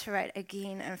possibly iterate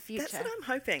again in future? That's what I'm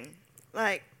hoping.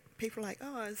 Like, people are like,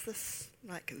 oh, is this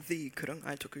like the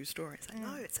Kurangaituku story? It's like,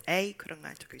 no, it's a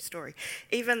Kurangaituku story.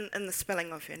 Even in the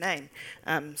spelling of her name.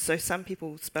 So some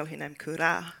people spell her name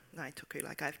Kurangaituku,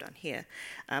 like I've done here.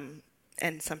 And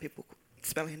some people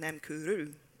spell her name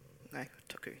Kurangaituku.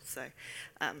 So,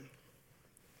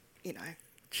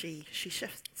 she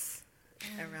shifts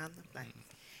around the place.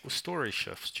 Well, story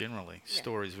shifts generally. Yeah.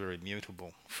 Story's very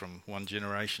mutable from one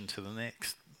generation to the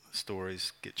next.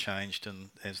 Stories get changed and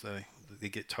as they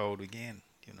get told again,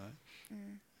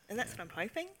 And that's what I'm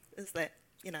hoping, is that,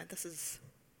 this is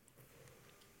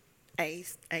a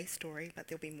story, but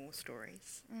there'll be more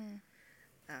stories.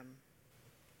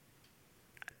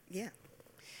 Yeah.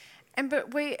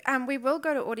 But we will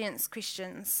go to audience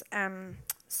questions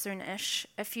soonish.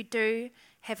 If you do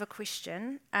have a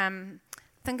question,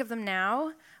 think of them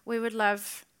now. We would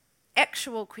love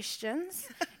actual questions,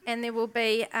 and there will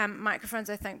be microphones,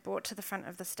 I think, brought to the front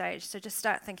of the stage. So just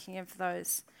start thinking of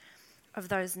those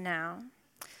now.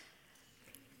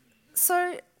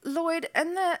 So, Lloyd,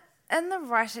 in the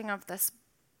writing of this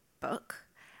book,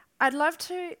 I'd love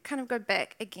to kind of go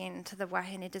back again to the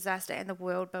Wahine disaster and the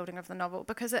world building of the novel,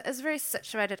 because it is very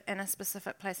situated in a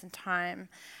specific place and time.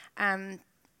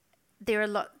 There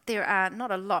are not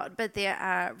a lot, but there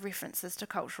are references to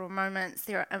cultural moments.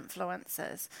 There are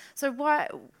influences. So why?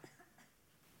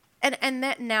 And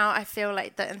that now I feel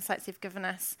like the insights you've given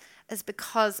us is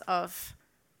because of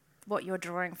what you're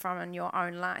drawing from in your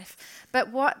own life. But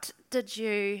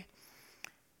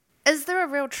is there a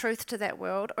real truth to that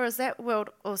world, or is that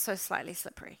world also slightly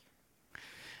slippery?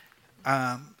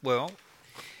 Well,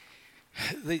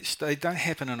 they don't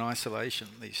happen in isolation,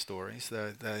 these stories.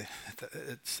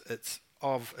 It's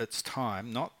of its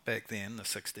time, not back then, the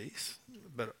 60s,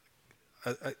 but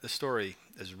the story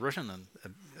is written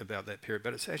about that period,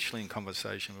 but it's actually in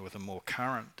conversation with a more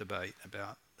current debate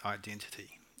about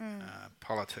identity,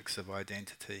 politics of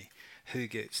identity, who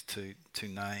gets to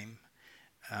name,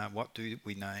 what do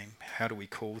we name, how do we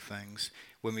call things.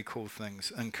 When we call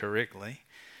things incorrectly,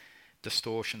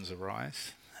 distortions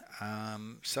arise.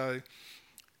 So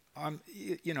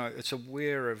it's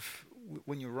aware of,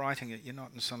 when you're writing it, you're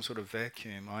not in some sort of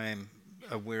vacuum. I am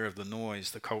aware of the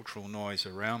noise, the cultural noise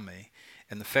around me,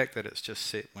 and the fact that it's just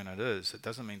set when it is, it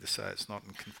doesn't mean to say it's not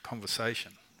in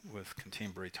conversation with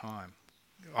contemporary time.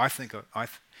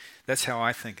 That's how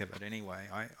I think of it anyway.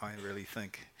 I really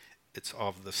think it's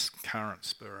of this current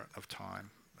spirit of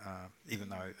time, even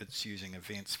though it's using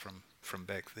events from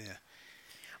back there.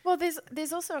 Well,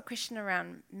 there's also a question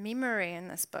around memory in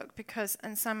this book, because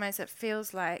in some ways it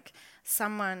feels like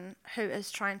someone who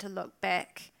is trying to look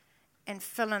back and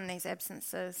fill in these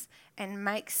absences and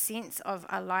make sense of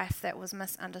a life that was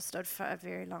misunderstood for a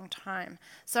very long time.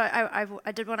 So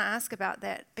I did want to ask about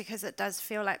that, because it does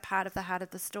feel like part of the heart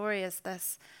of the story is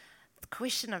this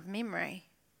question of memory.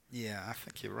 Yeah, I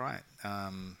think you're right.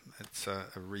 It's a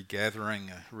regathering,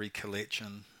 a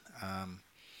recollection.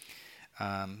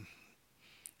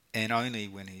 And only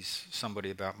when he's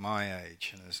somebody about my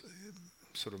age and is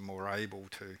sort of more able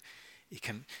to,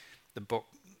 the book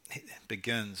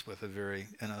begins with a very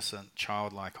innocent,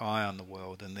 childlike eye on the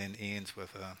world, and then ends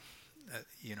with the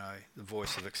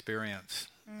voice of experience,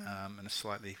 and a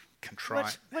slightly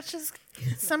contrite. Which is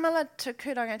similar to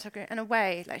Kurangaituku in a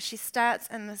way. Like, she starts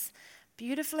in this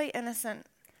beautifully innocent,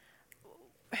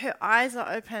 her eyes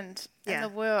are opened in the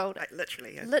world. Like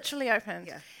literally opened.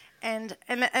 Yeah. And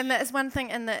that is one thing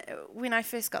when I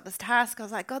first got this task, I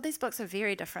was like, God, these books are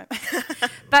very different.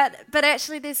 but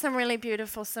actually there's some really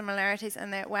beautiful similarities in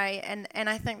that way. And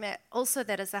I think that also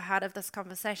that is the heart of this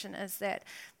conversation, is that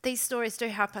these stories do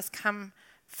help us come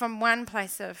from one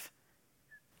place of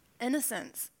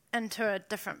innocence into a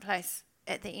different place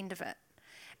at the end of it.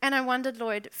 And I wondered,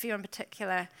 Lloyd, for you in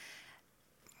particular,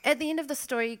 at the end of the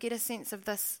story you get a sense of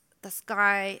this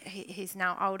guy, he's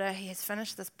now older, he has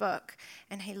finished this book,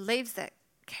 and he leaves that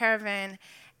caravan,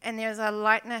 and there's a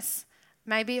lightness,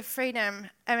 maybe a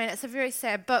freedom. I mean, it's a very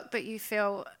sad book, but you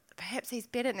feel perhaps he's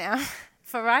better now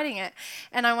for writing it.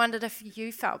 And I wondered if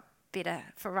you felt better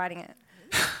for writing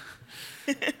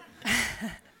it.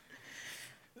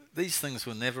 These things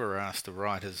were never asked to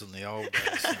writers in the old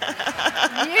days.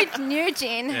 New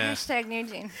gen, hashtag new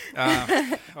gen.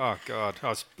 Oh God, I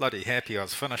was bloody happy I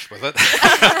was finished with it.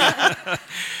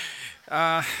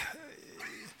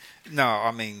 No,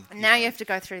 I mean... Now you have to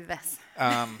go through this.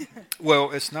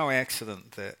 Well, it's no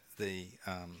accident that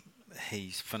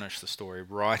he's finished the story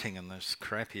writing in this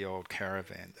crappy old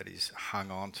caravan that he's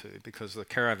hung on to, because the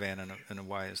caravan, in a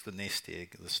way, is the nest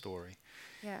egg of the story.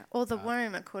 Yeah, or the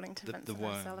womb, according to Vincent The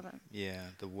womb. O'Sullivan.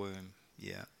 Yeah, the womb.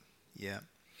 Yeah.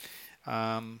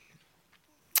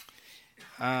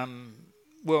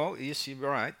 Well, yes, you're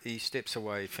right. He steps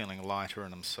away feeling lighter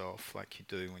in himself, like you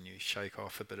do when you shake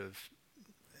off a bit of...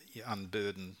 You're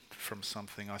unburdened from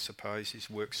something, I suppose. He's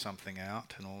worked something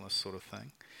out and all this sort of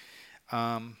thing.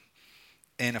 And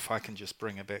if I can just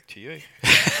bring it back to you.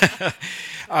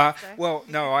 Well,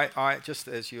 no, I just,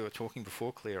 as you were talking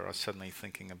before, Claire, I was suddenly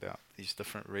thinking about these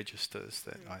different registers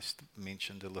that I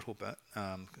mentioned a little bit.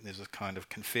 There's a kind of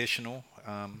confessional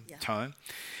tone.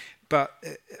 But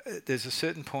there's a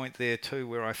certain point there too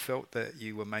where I felt that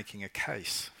you were making a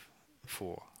case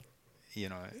for,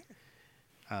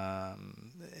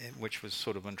 which was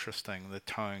sort of interesting. The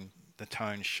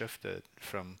tone shifted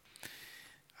from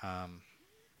the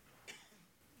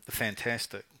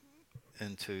fantastic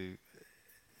into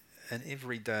an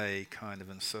everyday kind of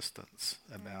insistence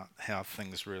about how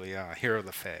things really are. Here are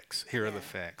the facts. Here are the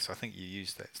facts. I think you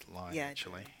used that line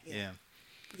actually.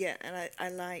 Yeah, and I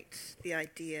liked the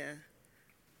idea.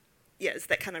 Yeah, it's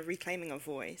that kind of reclaiming of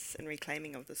voice and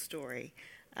reclaiming of the story.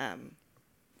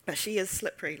 But she is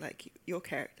slippery, like your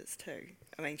characters too.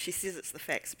 I mean, she says it's the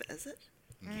facts, but is it?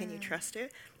 Can you trust her?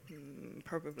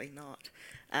 Probably not.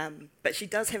 But she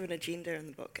does have an agenda in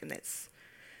the book, and it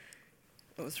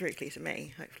was very clear to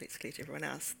me, hopefully it's clear to everyone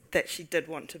else, that she did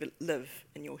want to live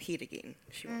in your head again.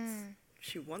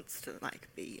 She wants to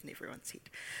be in everyone's head.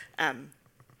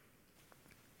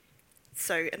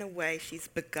 So in a way, she's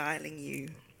beguiling you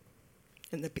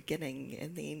in the beginning,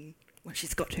 and then when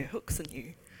she's got her hooks in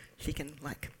you, she can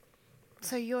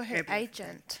So you're her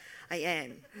agent. I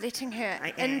am. Letting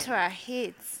her into our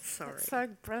heads. Sorry. That's so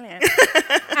brilliant.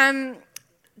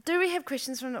 Do we have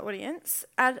questions from the audience?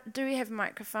 Do we have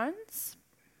microphones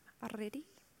already?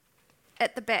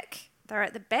 At the back. They're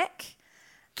at the back.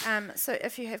 So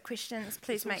if you have questions,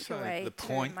 please make your way the to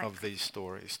point the of these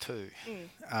stories too.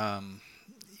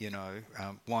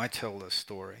 Why tell this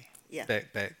story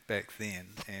back then?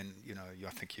 And I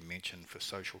think you mentioned for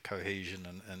social cohesion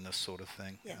and this sort of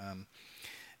thing.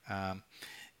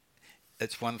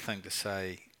 It's one thing to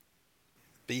say,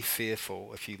 be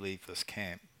fearful if you leave this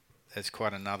camp. It's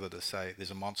quite another to say there's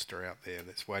a monster out there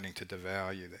that's waiting to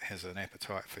devour you, that has an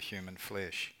appetite for human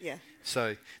flesh. Yeah.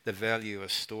 So the value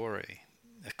of story,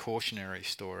 a cautionary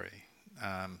story,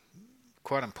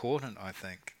 quite important, I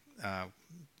think.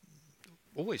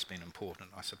 Always been important,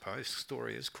 I suppose.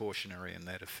 Story is cautionary in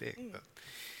that effect, but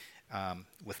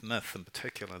with myth in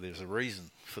particular, there's a reason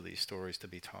for these stories to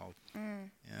be told.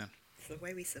 Yeah. It's the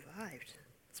way we survived.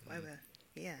 That's why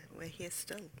we're here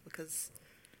still, because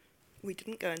we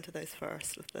didn't go into those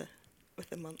forests with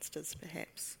the monsters.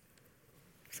 Perhaps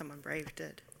someone brave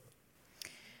did.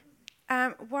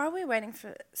 While we're waiting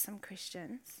for some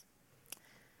questions,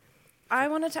 I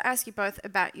wanted to ask you both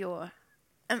about your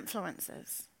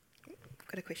influences. I've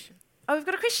got a question. Oh, we've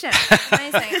got a question.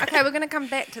 Amazing. Okay, we're going to come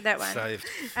back to that one. Saved.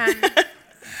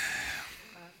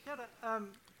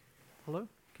 Hello?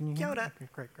 Can you hear me? Kia ora. Okay,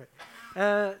 great.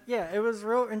 It was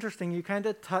real interesting. You kind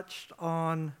of touched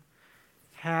on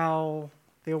how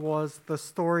there was the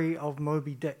story of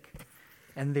Moby Dick,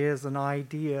 and there's an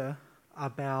idea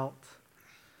about,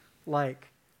 one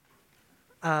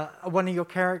of your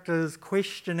characters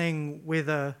questioning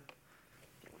whether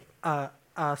a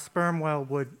sperm whale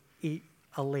would eat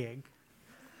a leg.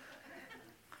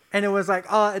 And it was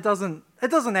it doesn't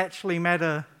actually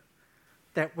matter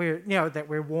that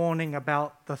we're warning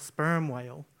about the sperm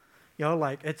whale.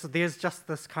 There's just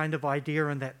this kind of idea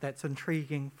in that's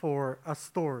intriguing for a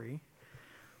story.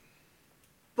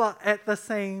 But at the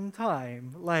same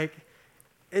time,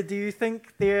 do you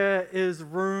think there is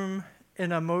room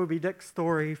in a Moby Dick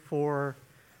story for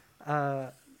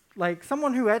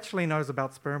someone who actually knows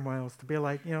about sperm whales to be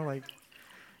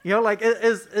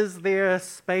is there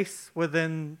space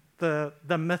within the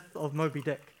myth of Moby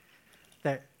Dick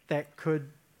that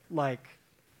could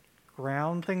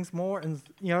ground things more, and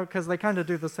because they kind of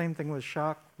do the same thing with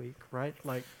Shark Week, right?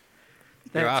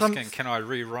 You're asking, can I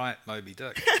rewrite Moby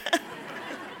Dick?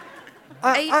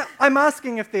 I'm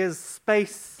asking if there's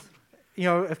space,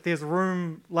 if there's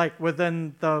room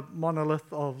within the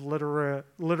monolith of literary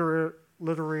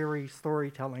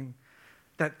storytelling,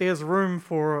 that there's room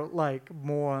for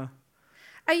more.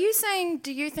 Are you saying,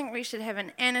 do you think we should have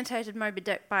an annotated Moby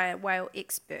Dick by a whale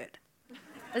expert?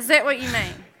 Is that what you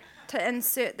mean? To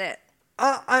insert that?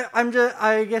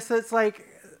 I guess it's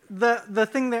the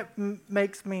thing that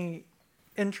makes me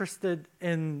interested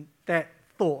in that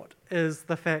thought is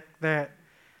the fact that,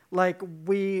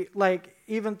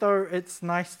 even though it's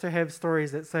nice to have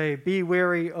stories that say, be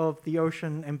wary of the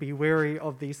ocean and be wary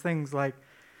of these things,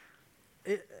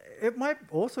 it might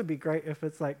also be great if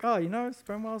it's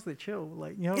sperm whales, they chill, I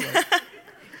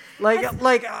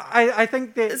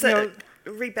think that, Is it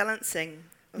rebalancing?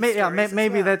 maybe I'm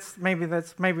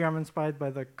inspired by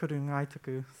the Kurungai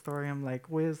Tuku story. I'm like,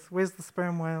 where's the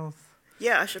sperm whales?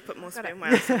 Yeah, I should put more sperm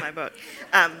whales in my book.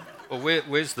 Well,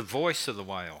 where's the voice of the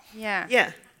whale? Yeah.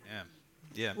 Yeah.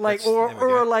 Yeah.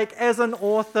 As an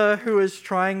author who is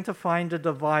trying to find a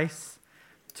device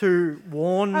to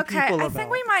warn people about. Okay, I think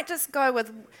we might just go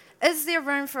with, is there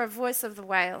room for a voice of the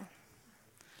whale?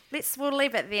 We'll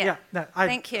leave it there. Yeah,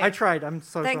 Thank you. I tried. I'm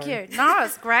so sorry. Thank you. No,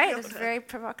 it's great. It's a very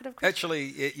provocative question.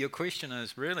 Actually, your question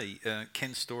is really,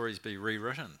 can stories be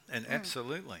rewritten? And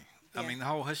absolutely. I mean, the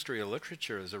whole history of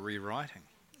literature is a rewriting.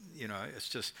 It's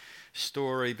just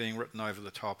story being written over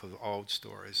the top of old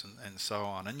stories and so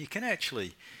on. And you can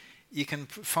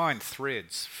find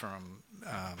threads from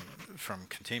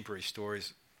contemporary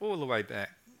stories all the way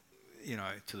back,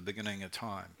 to the beginning of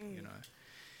time.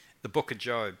 The Book of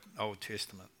Job, Old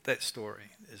Testament, that story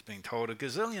is being told a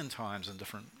gazillion times in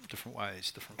different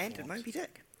ways, different And forms. in Moby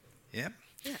Dick. Yeah.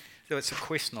 Yeah. So it's a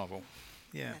quest novel.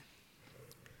 Yeah.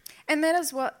 And that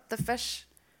is what The Fish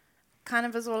kind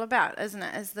of is all about, isn't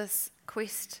it? Is this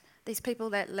quest, these people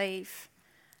that leave,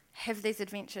 have these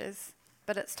adventures,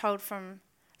 but it's told from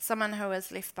someone who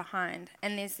is left behind.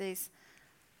 And there's the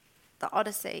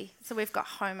Odyssey. So we've got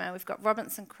Homer, we've got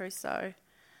Robinson Crusoe,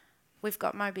 we've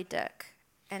got Moby Dick,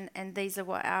 and these are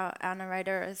what our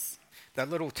narrator is. They're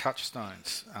little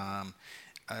touchstones.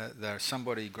 They're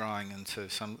somebody growing into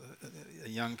a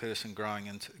young person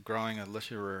growing a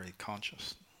literary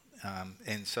conscience,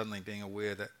 and suddenly being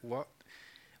aware that what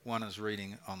one is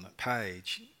reading on the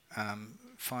page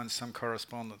finds some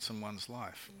correspondence in one's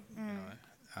life.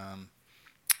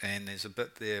 And there's a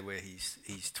bit there where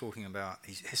he's talking about,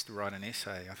 he has to write an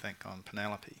essay, I think, on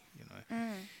Penelope,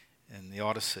 in the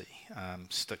Odyssey,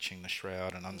 stitching the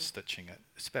shroud and unstitching it.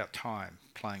 It's about time,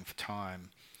 playing for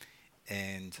time,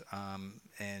 and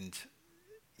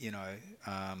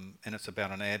it's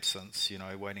about an absence,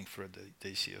 waiting for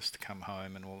Odysseus to come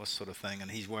home and all this sort of thing,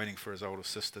 and he's waiting for his older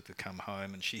sister to come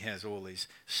home, and she has all these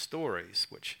stories,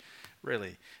 which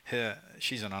really,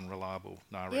 she's an unreliable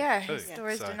narrator too. His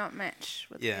stories do not match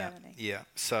with reality. Yeah.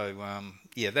 So,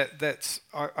 that's.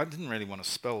 I didn't really want to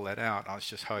spell that out. I was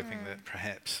just hoping that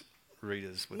perhaps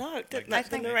readers would. No,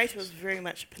 the narrator was very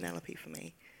much Penelope for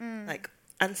me. Like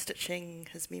unstitching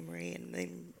his memory and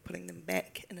then putting them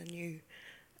back in a new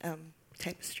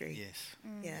tapestry. Yes.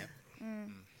 Yeah.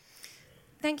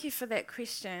 Thank you for that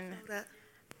question.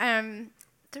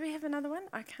 Do we have another one?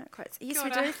 I can't quite. Yes, we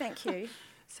do. Thank you.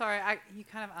 Sorry, you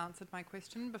kind of answered my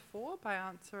question before by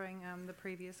answering the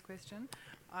previous question.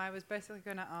 I was basically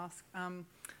going to ask,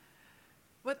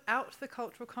 without the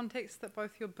cultural context that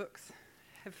both your books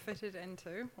have fitted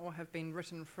into or have been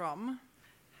written from,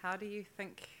 how do you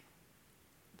think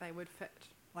they would fit?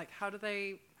 Like, how do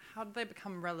they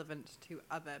become relevant to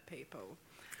other people?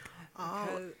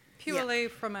 Because purely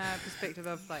from a perspective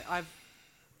of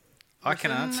I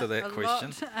can answer that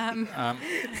question.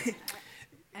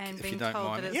 And being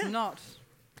told that it's not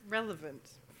relevant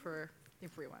for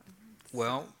everyone.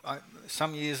 Well,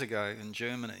 some years ago in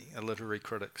Germany, a literary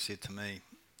critic said to me,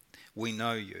 "We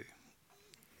know you,"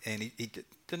 and he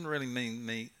didn't really mean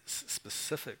me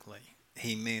specifically.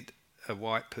 He meant a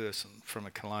white person from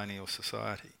a colonial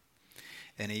society,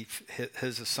 and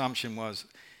his assumption was,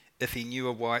 if he knew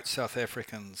a white South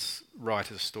African's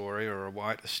writer's story or a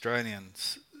white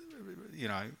Australian's,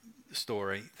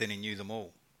 story, then he knew them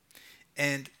all.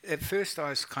 And at first I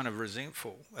was kind of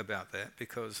resentful about that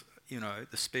because,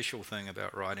 the special thing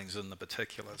about writing's in the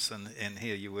particulars, and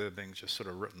here you were being just sort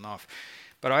of written off.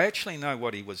 But I actually know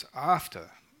what he was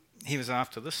after. He was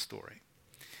after this story,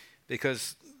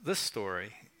 because this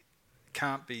story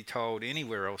can't be told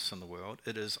anywhere else in the world.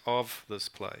 It is of this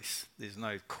place. There's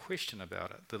no question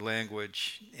about it. The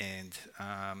language and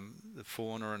the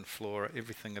fauna and flora,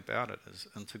 everything about it is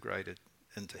integrated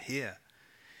into here.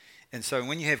 And so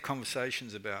when you have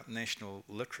conversations about national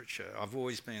literature, I've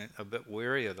always been a bit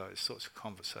wary of those sorts of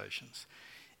conversations.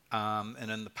 And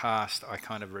in the past, I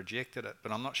kind of rejected it,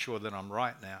 but I'm not sure that I'm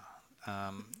right now.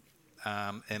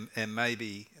 And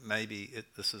maybe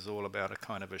this is all about a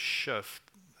kind of a shift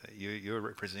that you're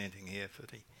representing here,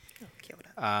 Whiti. Oh, kia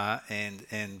ora.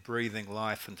 And breathing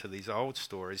life into these old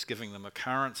stories, giving them a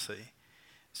currency.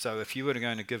 So if you were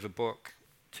going to give a book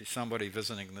to somebody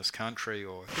visiting this country,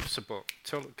 or give us a book,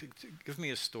 give me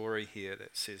a story here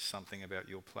that says something about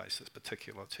your place that's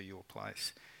particular to your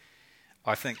place,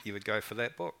 I think you would go for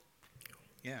that book.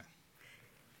 Yeah.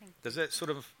 Does that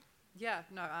sort of... Yeah,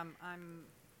 no, I'm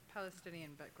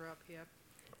Palestinian but grew up here.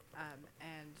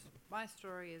 And my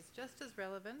story is just as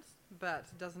relevant, but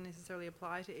doesn't necessarily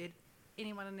apply to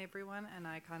anyone and everyone, and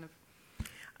I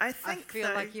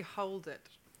feel like you hold it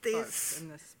both in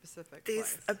this specific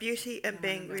There's place. a beauty in And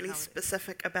being really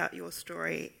specific about your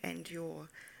story and your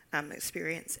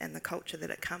experience and the culture that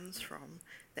it comes from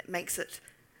that makes it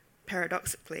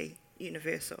paradoxically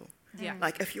universal. Yeah.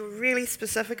 Like if you're really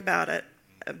specific about it,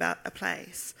 about a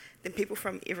place, then people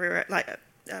from everywhere,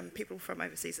 people from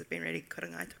overseas have been really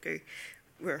kurangai tuku,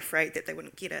 were afraid that they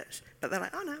wouldn't get it, but they're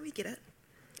like, oh no, we get it.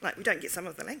 Like we don't get some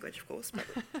of the language, of course, but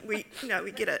we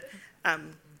get it.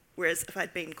 Whereas if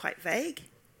I'd been quite vague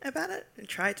about it and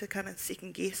tried to kind of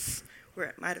second guess where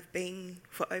it might have been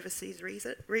for overseas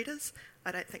readers,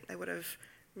 I don't think they would have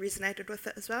resonated with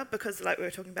it as well, because like we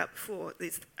were talking about before,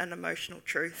 there's an emotional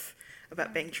truth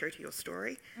about being true to your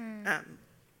story,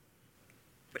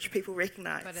 which people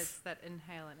recognise. But it's that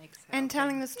inhale and exhale. And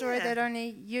telling the story that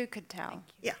only you could tell.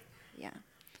 Yeah. Yeah.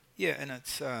 Yeah, and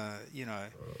it's,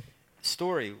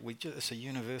 story, it's a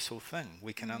universal thing.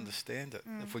 We can understand it.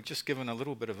 If we're just given a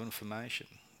little bit of information,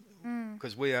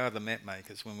 because we are the map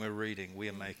makers. When we're reading, we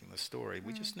are making the story.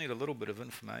 We just need a little bit of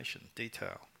information,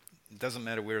 detail. It doesn't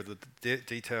matter where the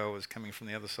detail is coming from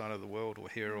the other side of the world or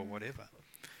here or whatever.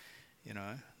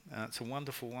 It's a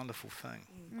wonderful, wonderful thing.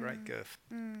 Great gift.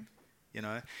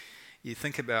 You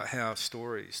think about how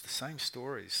the same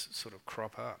stories sort of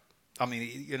crop up. I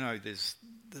mean, there's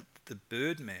the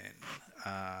Birdman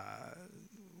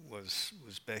was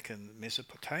back in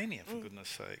Mesopotamia, for goodness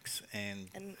sakes, and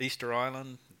Easter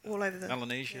Island, all over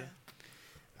Melanesia.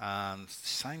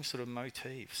 Same sort of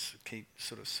motifs keep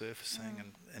sort of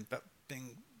surfacing and but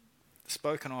being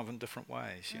spoken of in different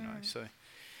ways, So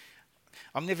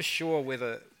I'm never sure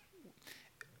whether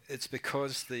it's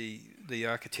because the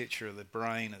architecture of the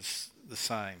brain is the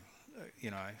same,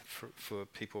 for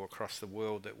people across the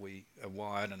world, that we are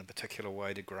wired in a particular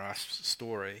way to grasp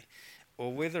story,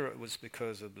 or whether it was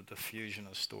because of the diffusion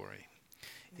of story.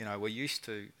 We're used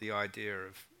to the idea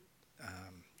of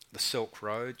the Silk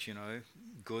Road,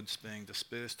 goods being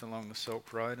dispersed along the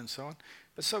Silk Road and so on,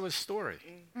 but so was story.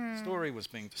 Story was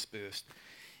being dispersed,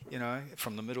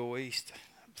 from the Middle East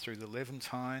through the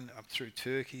Levantine, up through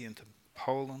Turkey into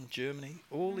Poland, Germany,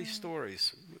 all these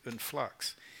stories in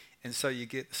flux. And so you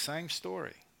get the same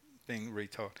story being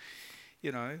retold.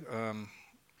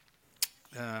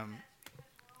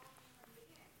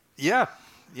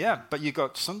 But you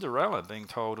got Cinderella being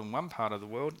told in one part of the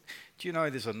world. Do you know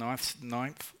there's a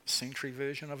 9th century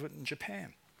version of it in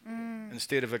Japan?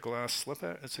 Instead of a glass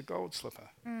slipper, it's a gold slipper.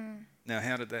 Now,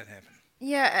 how did that happen?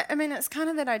 Yeah, I mean, it's kind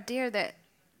of that idea that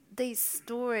these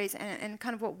stories and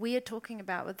kind of what we're talking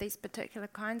about with these particular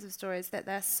kinds of stories, that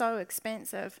they're so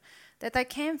expansive that they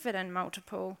can fit in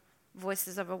multiple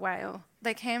voices of a whale.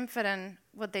 They can fit in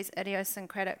with these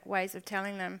idiosyncratic ways of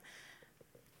telling them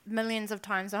millions of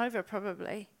times over,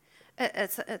 probably.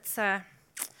 It's an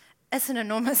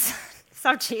enormous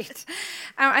subject.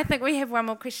 I think we have one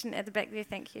more question at the back there.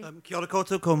 Thank you. Kia ora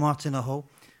koutou, ko Martin Aho.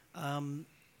 I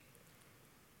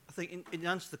think in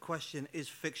answer to the question, is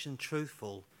fiction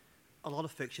truthful? A lot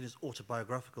of fiction is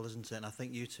autobiographical, isn't it? And I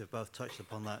think you two have both touched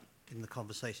upon that in the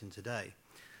conversation today.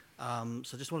 So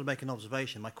I just want to make an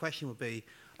observation. My question would be,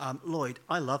 Lloyd,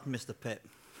 I loved Mr. Pip.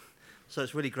 So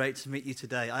it's really great to meet you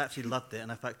today. I actually loved it. And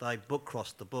in fact, I book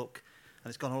crossed the book and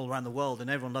it's gone all around the world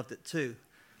and everyone loved it too.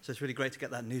 So it's really great to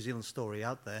get that New Zealand story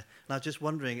out there. And I was just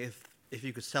wondering if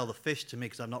you could sell The Fish to me,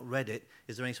 because I've not read it.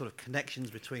 Is there any sort of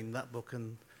connections between that book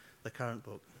and the current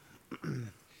book?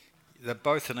 They're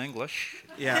both in English.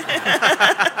 Yeah.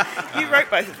 You wrote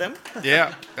both of them.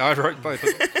 Yeah, I wrote both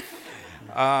of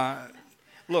them.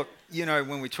 Look,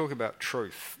 when we talk about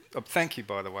truth, thank you,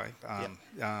 by the way.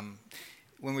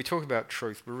 When we talk about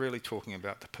truth, we're really talking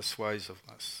about the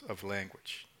persuasiveness of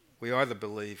language. We either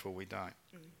believe or we don't.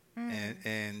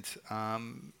 And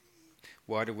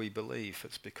why do we believe?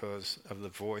 It's because of the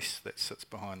voice that sits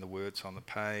behind the words on the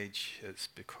page. It's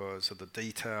because of the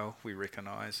detail we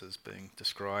recognise as being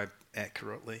described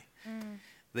accurately.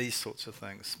 These sorts of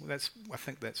things. I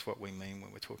think that's what we mean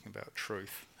when we're talking about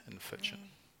truth in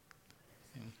fiction.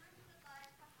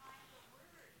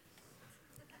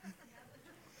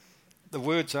 The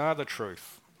words are the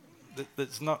truth.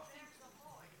 That's not...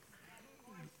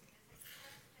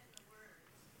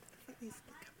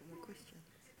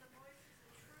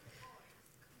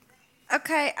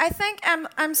 Okay, I think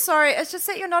I'm sorry. It's just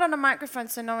that you're not on a microphone,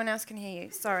 so no one else can hear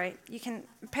you. Sorry. You can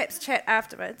perhaps chat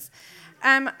afterwards.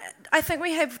 I think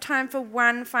we have time for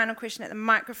one final question at the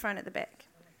microphone at the back.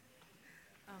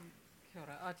 Kia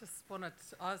ora. I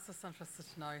was just interested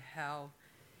to know how,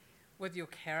 with your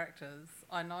characters,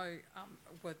 I know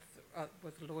with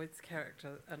Lloyd's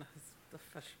character in the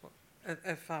fish book,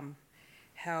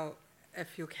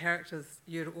 if your characters,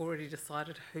 you'd already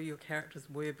decided who your characters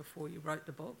were before you wrote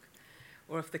the book,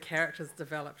 or if the characters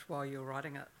developed while you were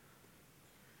writing it.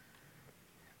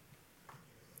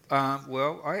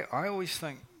 Well, I always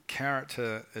think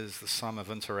character is the sum of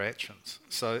interactions.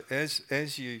 So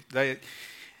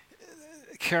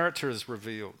character is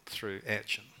revealed through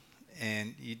action,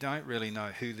 and you don't really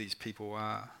know who these people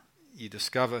are. You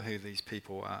discover who these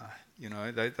people are. You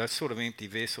know, they're sort of empty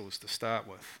vessels to start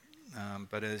with,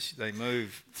 but as they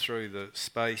move through the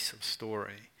space of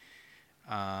story,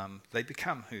 they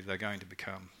become who they're going to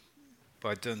become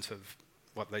by dint of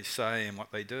what they say and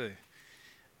what they do.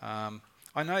 I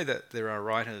know that there are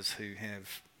writers who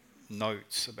have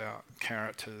notes about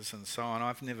characters and so on.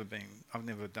 I've never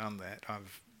done that.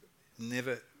 I've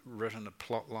never written a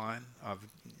plot line. I've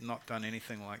not done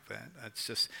anything like that.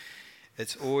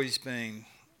 It's always been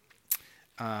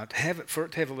for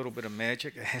it to have a little bit of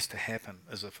magic. It has to happen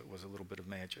as if it was a little bit of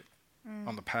magic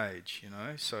on the page, you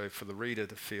know. So for the reader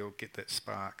to get that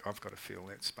spark, I've got to feel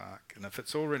that spark. And if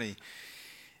it's already,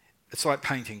 it's like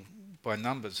painting by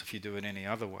numbers. If you do it any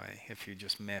other way, if you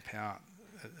just map out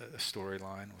a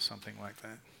storyline or something like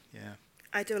that, yeah.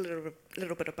 I do a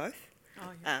little bit of both.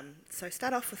 Oh, yeah. So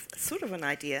start off with sort of an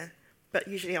idea, but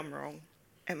usually I'm wrong,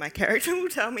 and my character will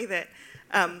tell me that.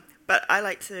 But I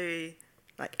like to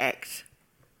act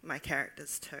my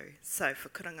characters too. So for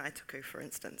Kurangai Tuku, for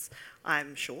instance,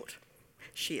 I'm short.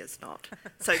 She is not.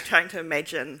 So trying to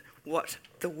imagine what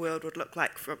the world would look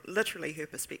like from literally her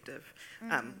perspective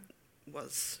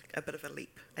was a bit of a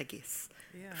leap, I guess,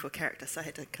 for character. So I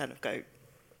had to kind of go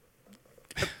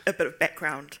a bit of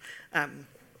background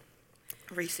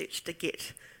research to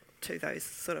get to those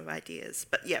sort of ideas.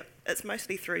 But yeah, it's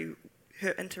mostly through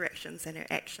her interactions and her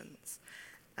actions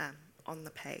on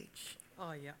the page.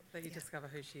 Oh, yeah, that you discover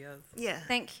who she is. Yeah.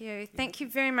 Thank you. Thank you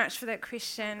very much for that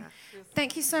question.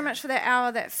 Thank you so much for that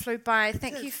hour that flew by.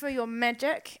 Thank you for your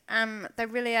magic. They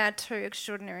really are two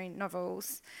extraordinary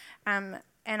novels. And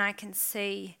I can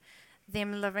see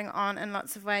them living on in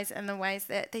lots of ways, in the ways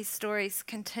that these stories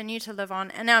continue to live on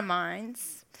in our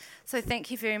minds. So thank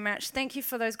you very much. Thank you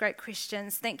for those great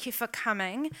questions. Thank you for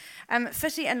coming.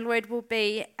 Whitty and Lloyd will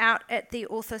be out at the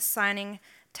author signing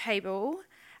table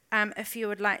if you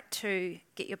would like to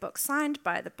get your book signed,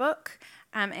 buy the book,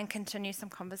 and continue some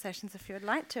conversations if you would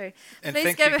like to. And Please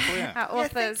thank give you, Claire. our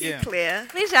authors. Thank you, Claire.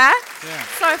 Pleasure. Yeah.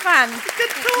 So fun. Good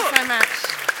Thank talk. you so much.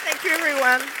 Thank you,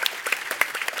 everyone.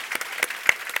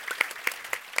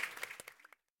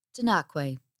 Tēnā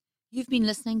koe. You've been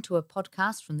listening to a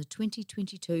podcast from the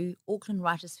 2022 Auckland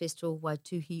Writers' Festival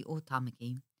Waituhi o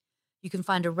Tamaki. You can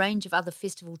find a range of other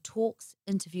festival talks,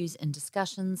 interviews and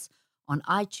discussions on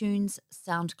iTunes,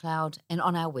 SoundCloud and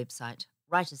on our website,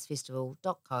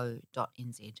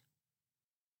 writersfestival.co.nz.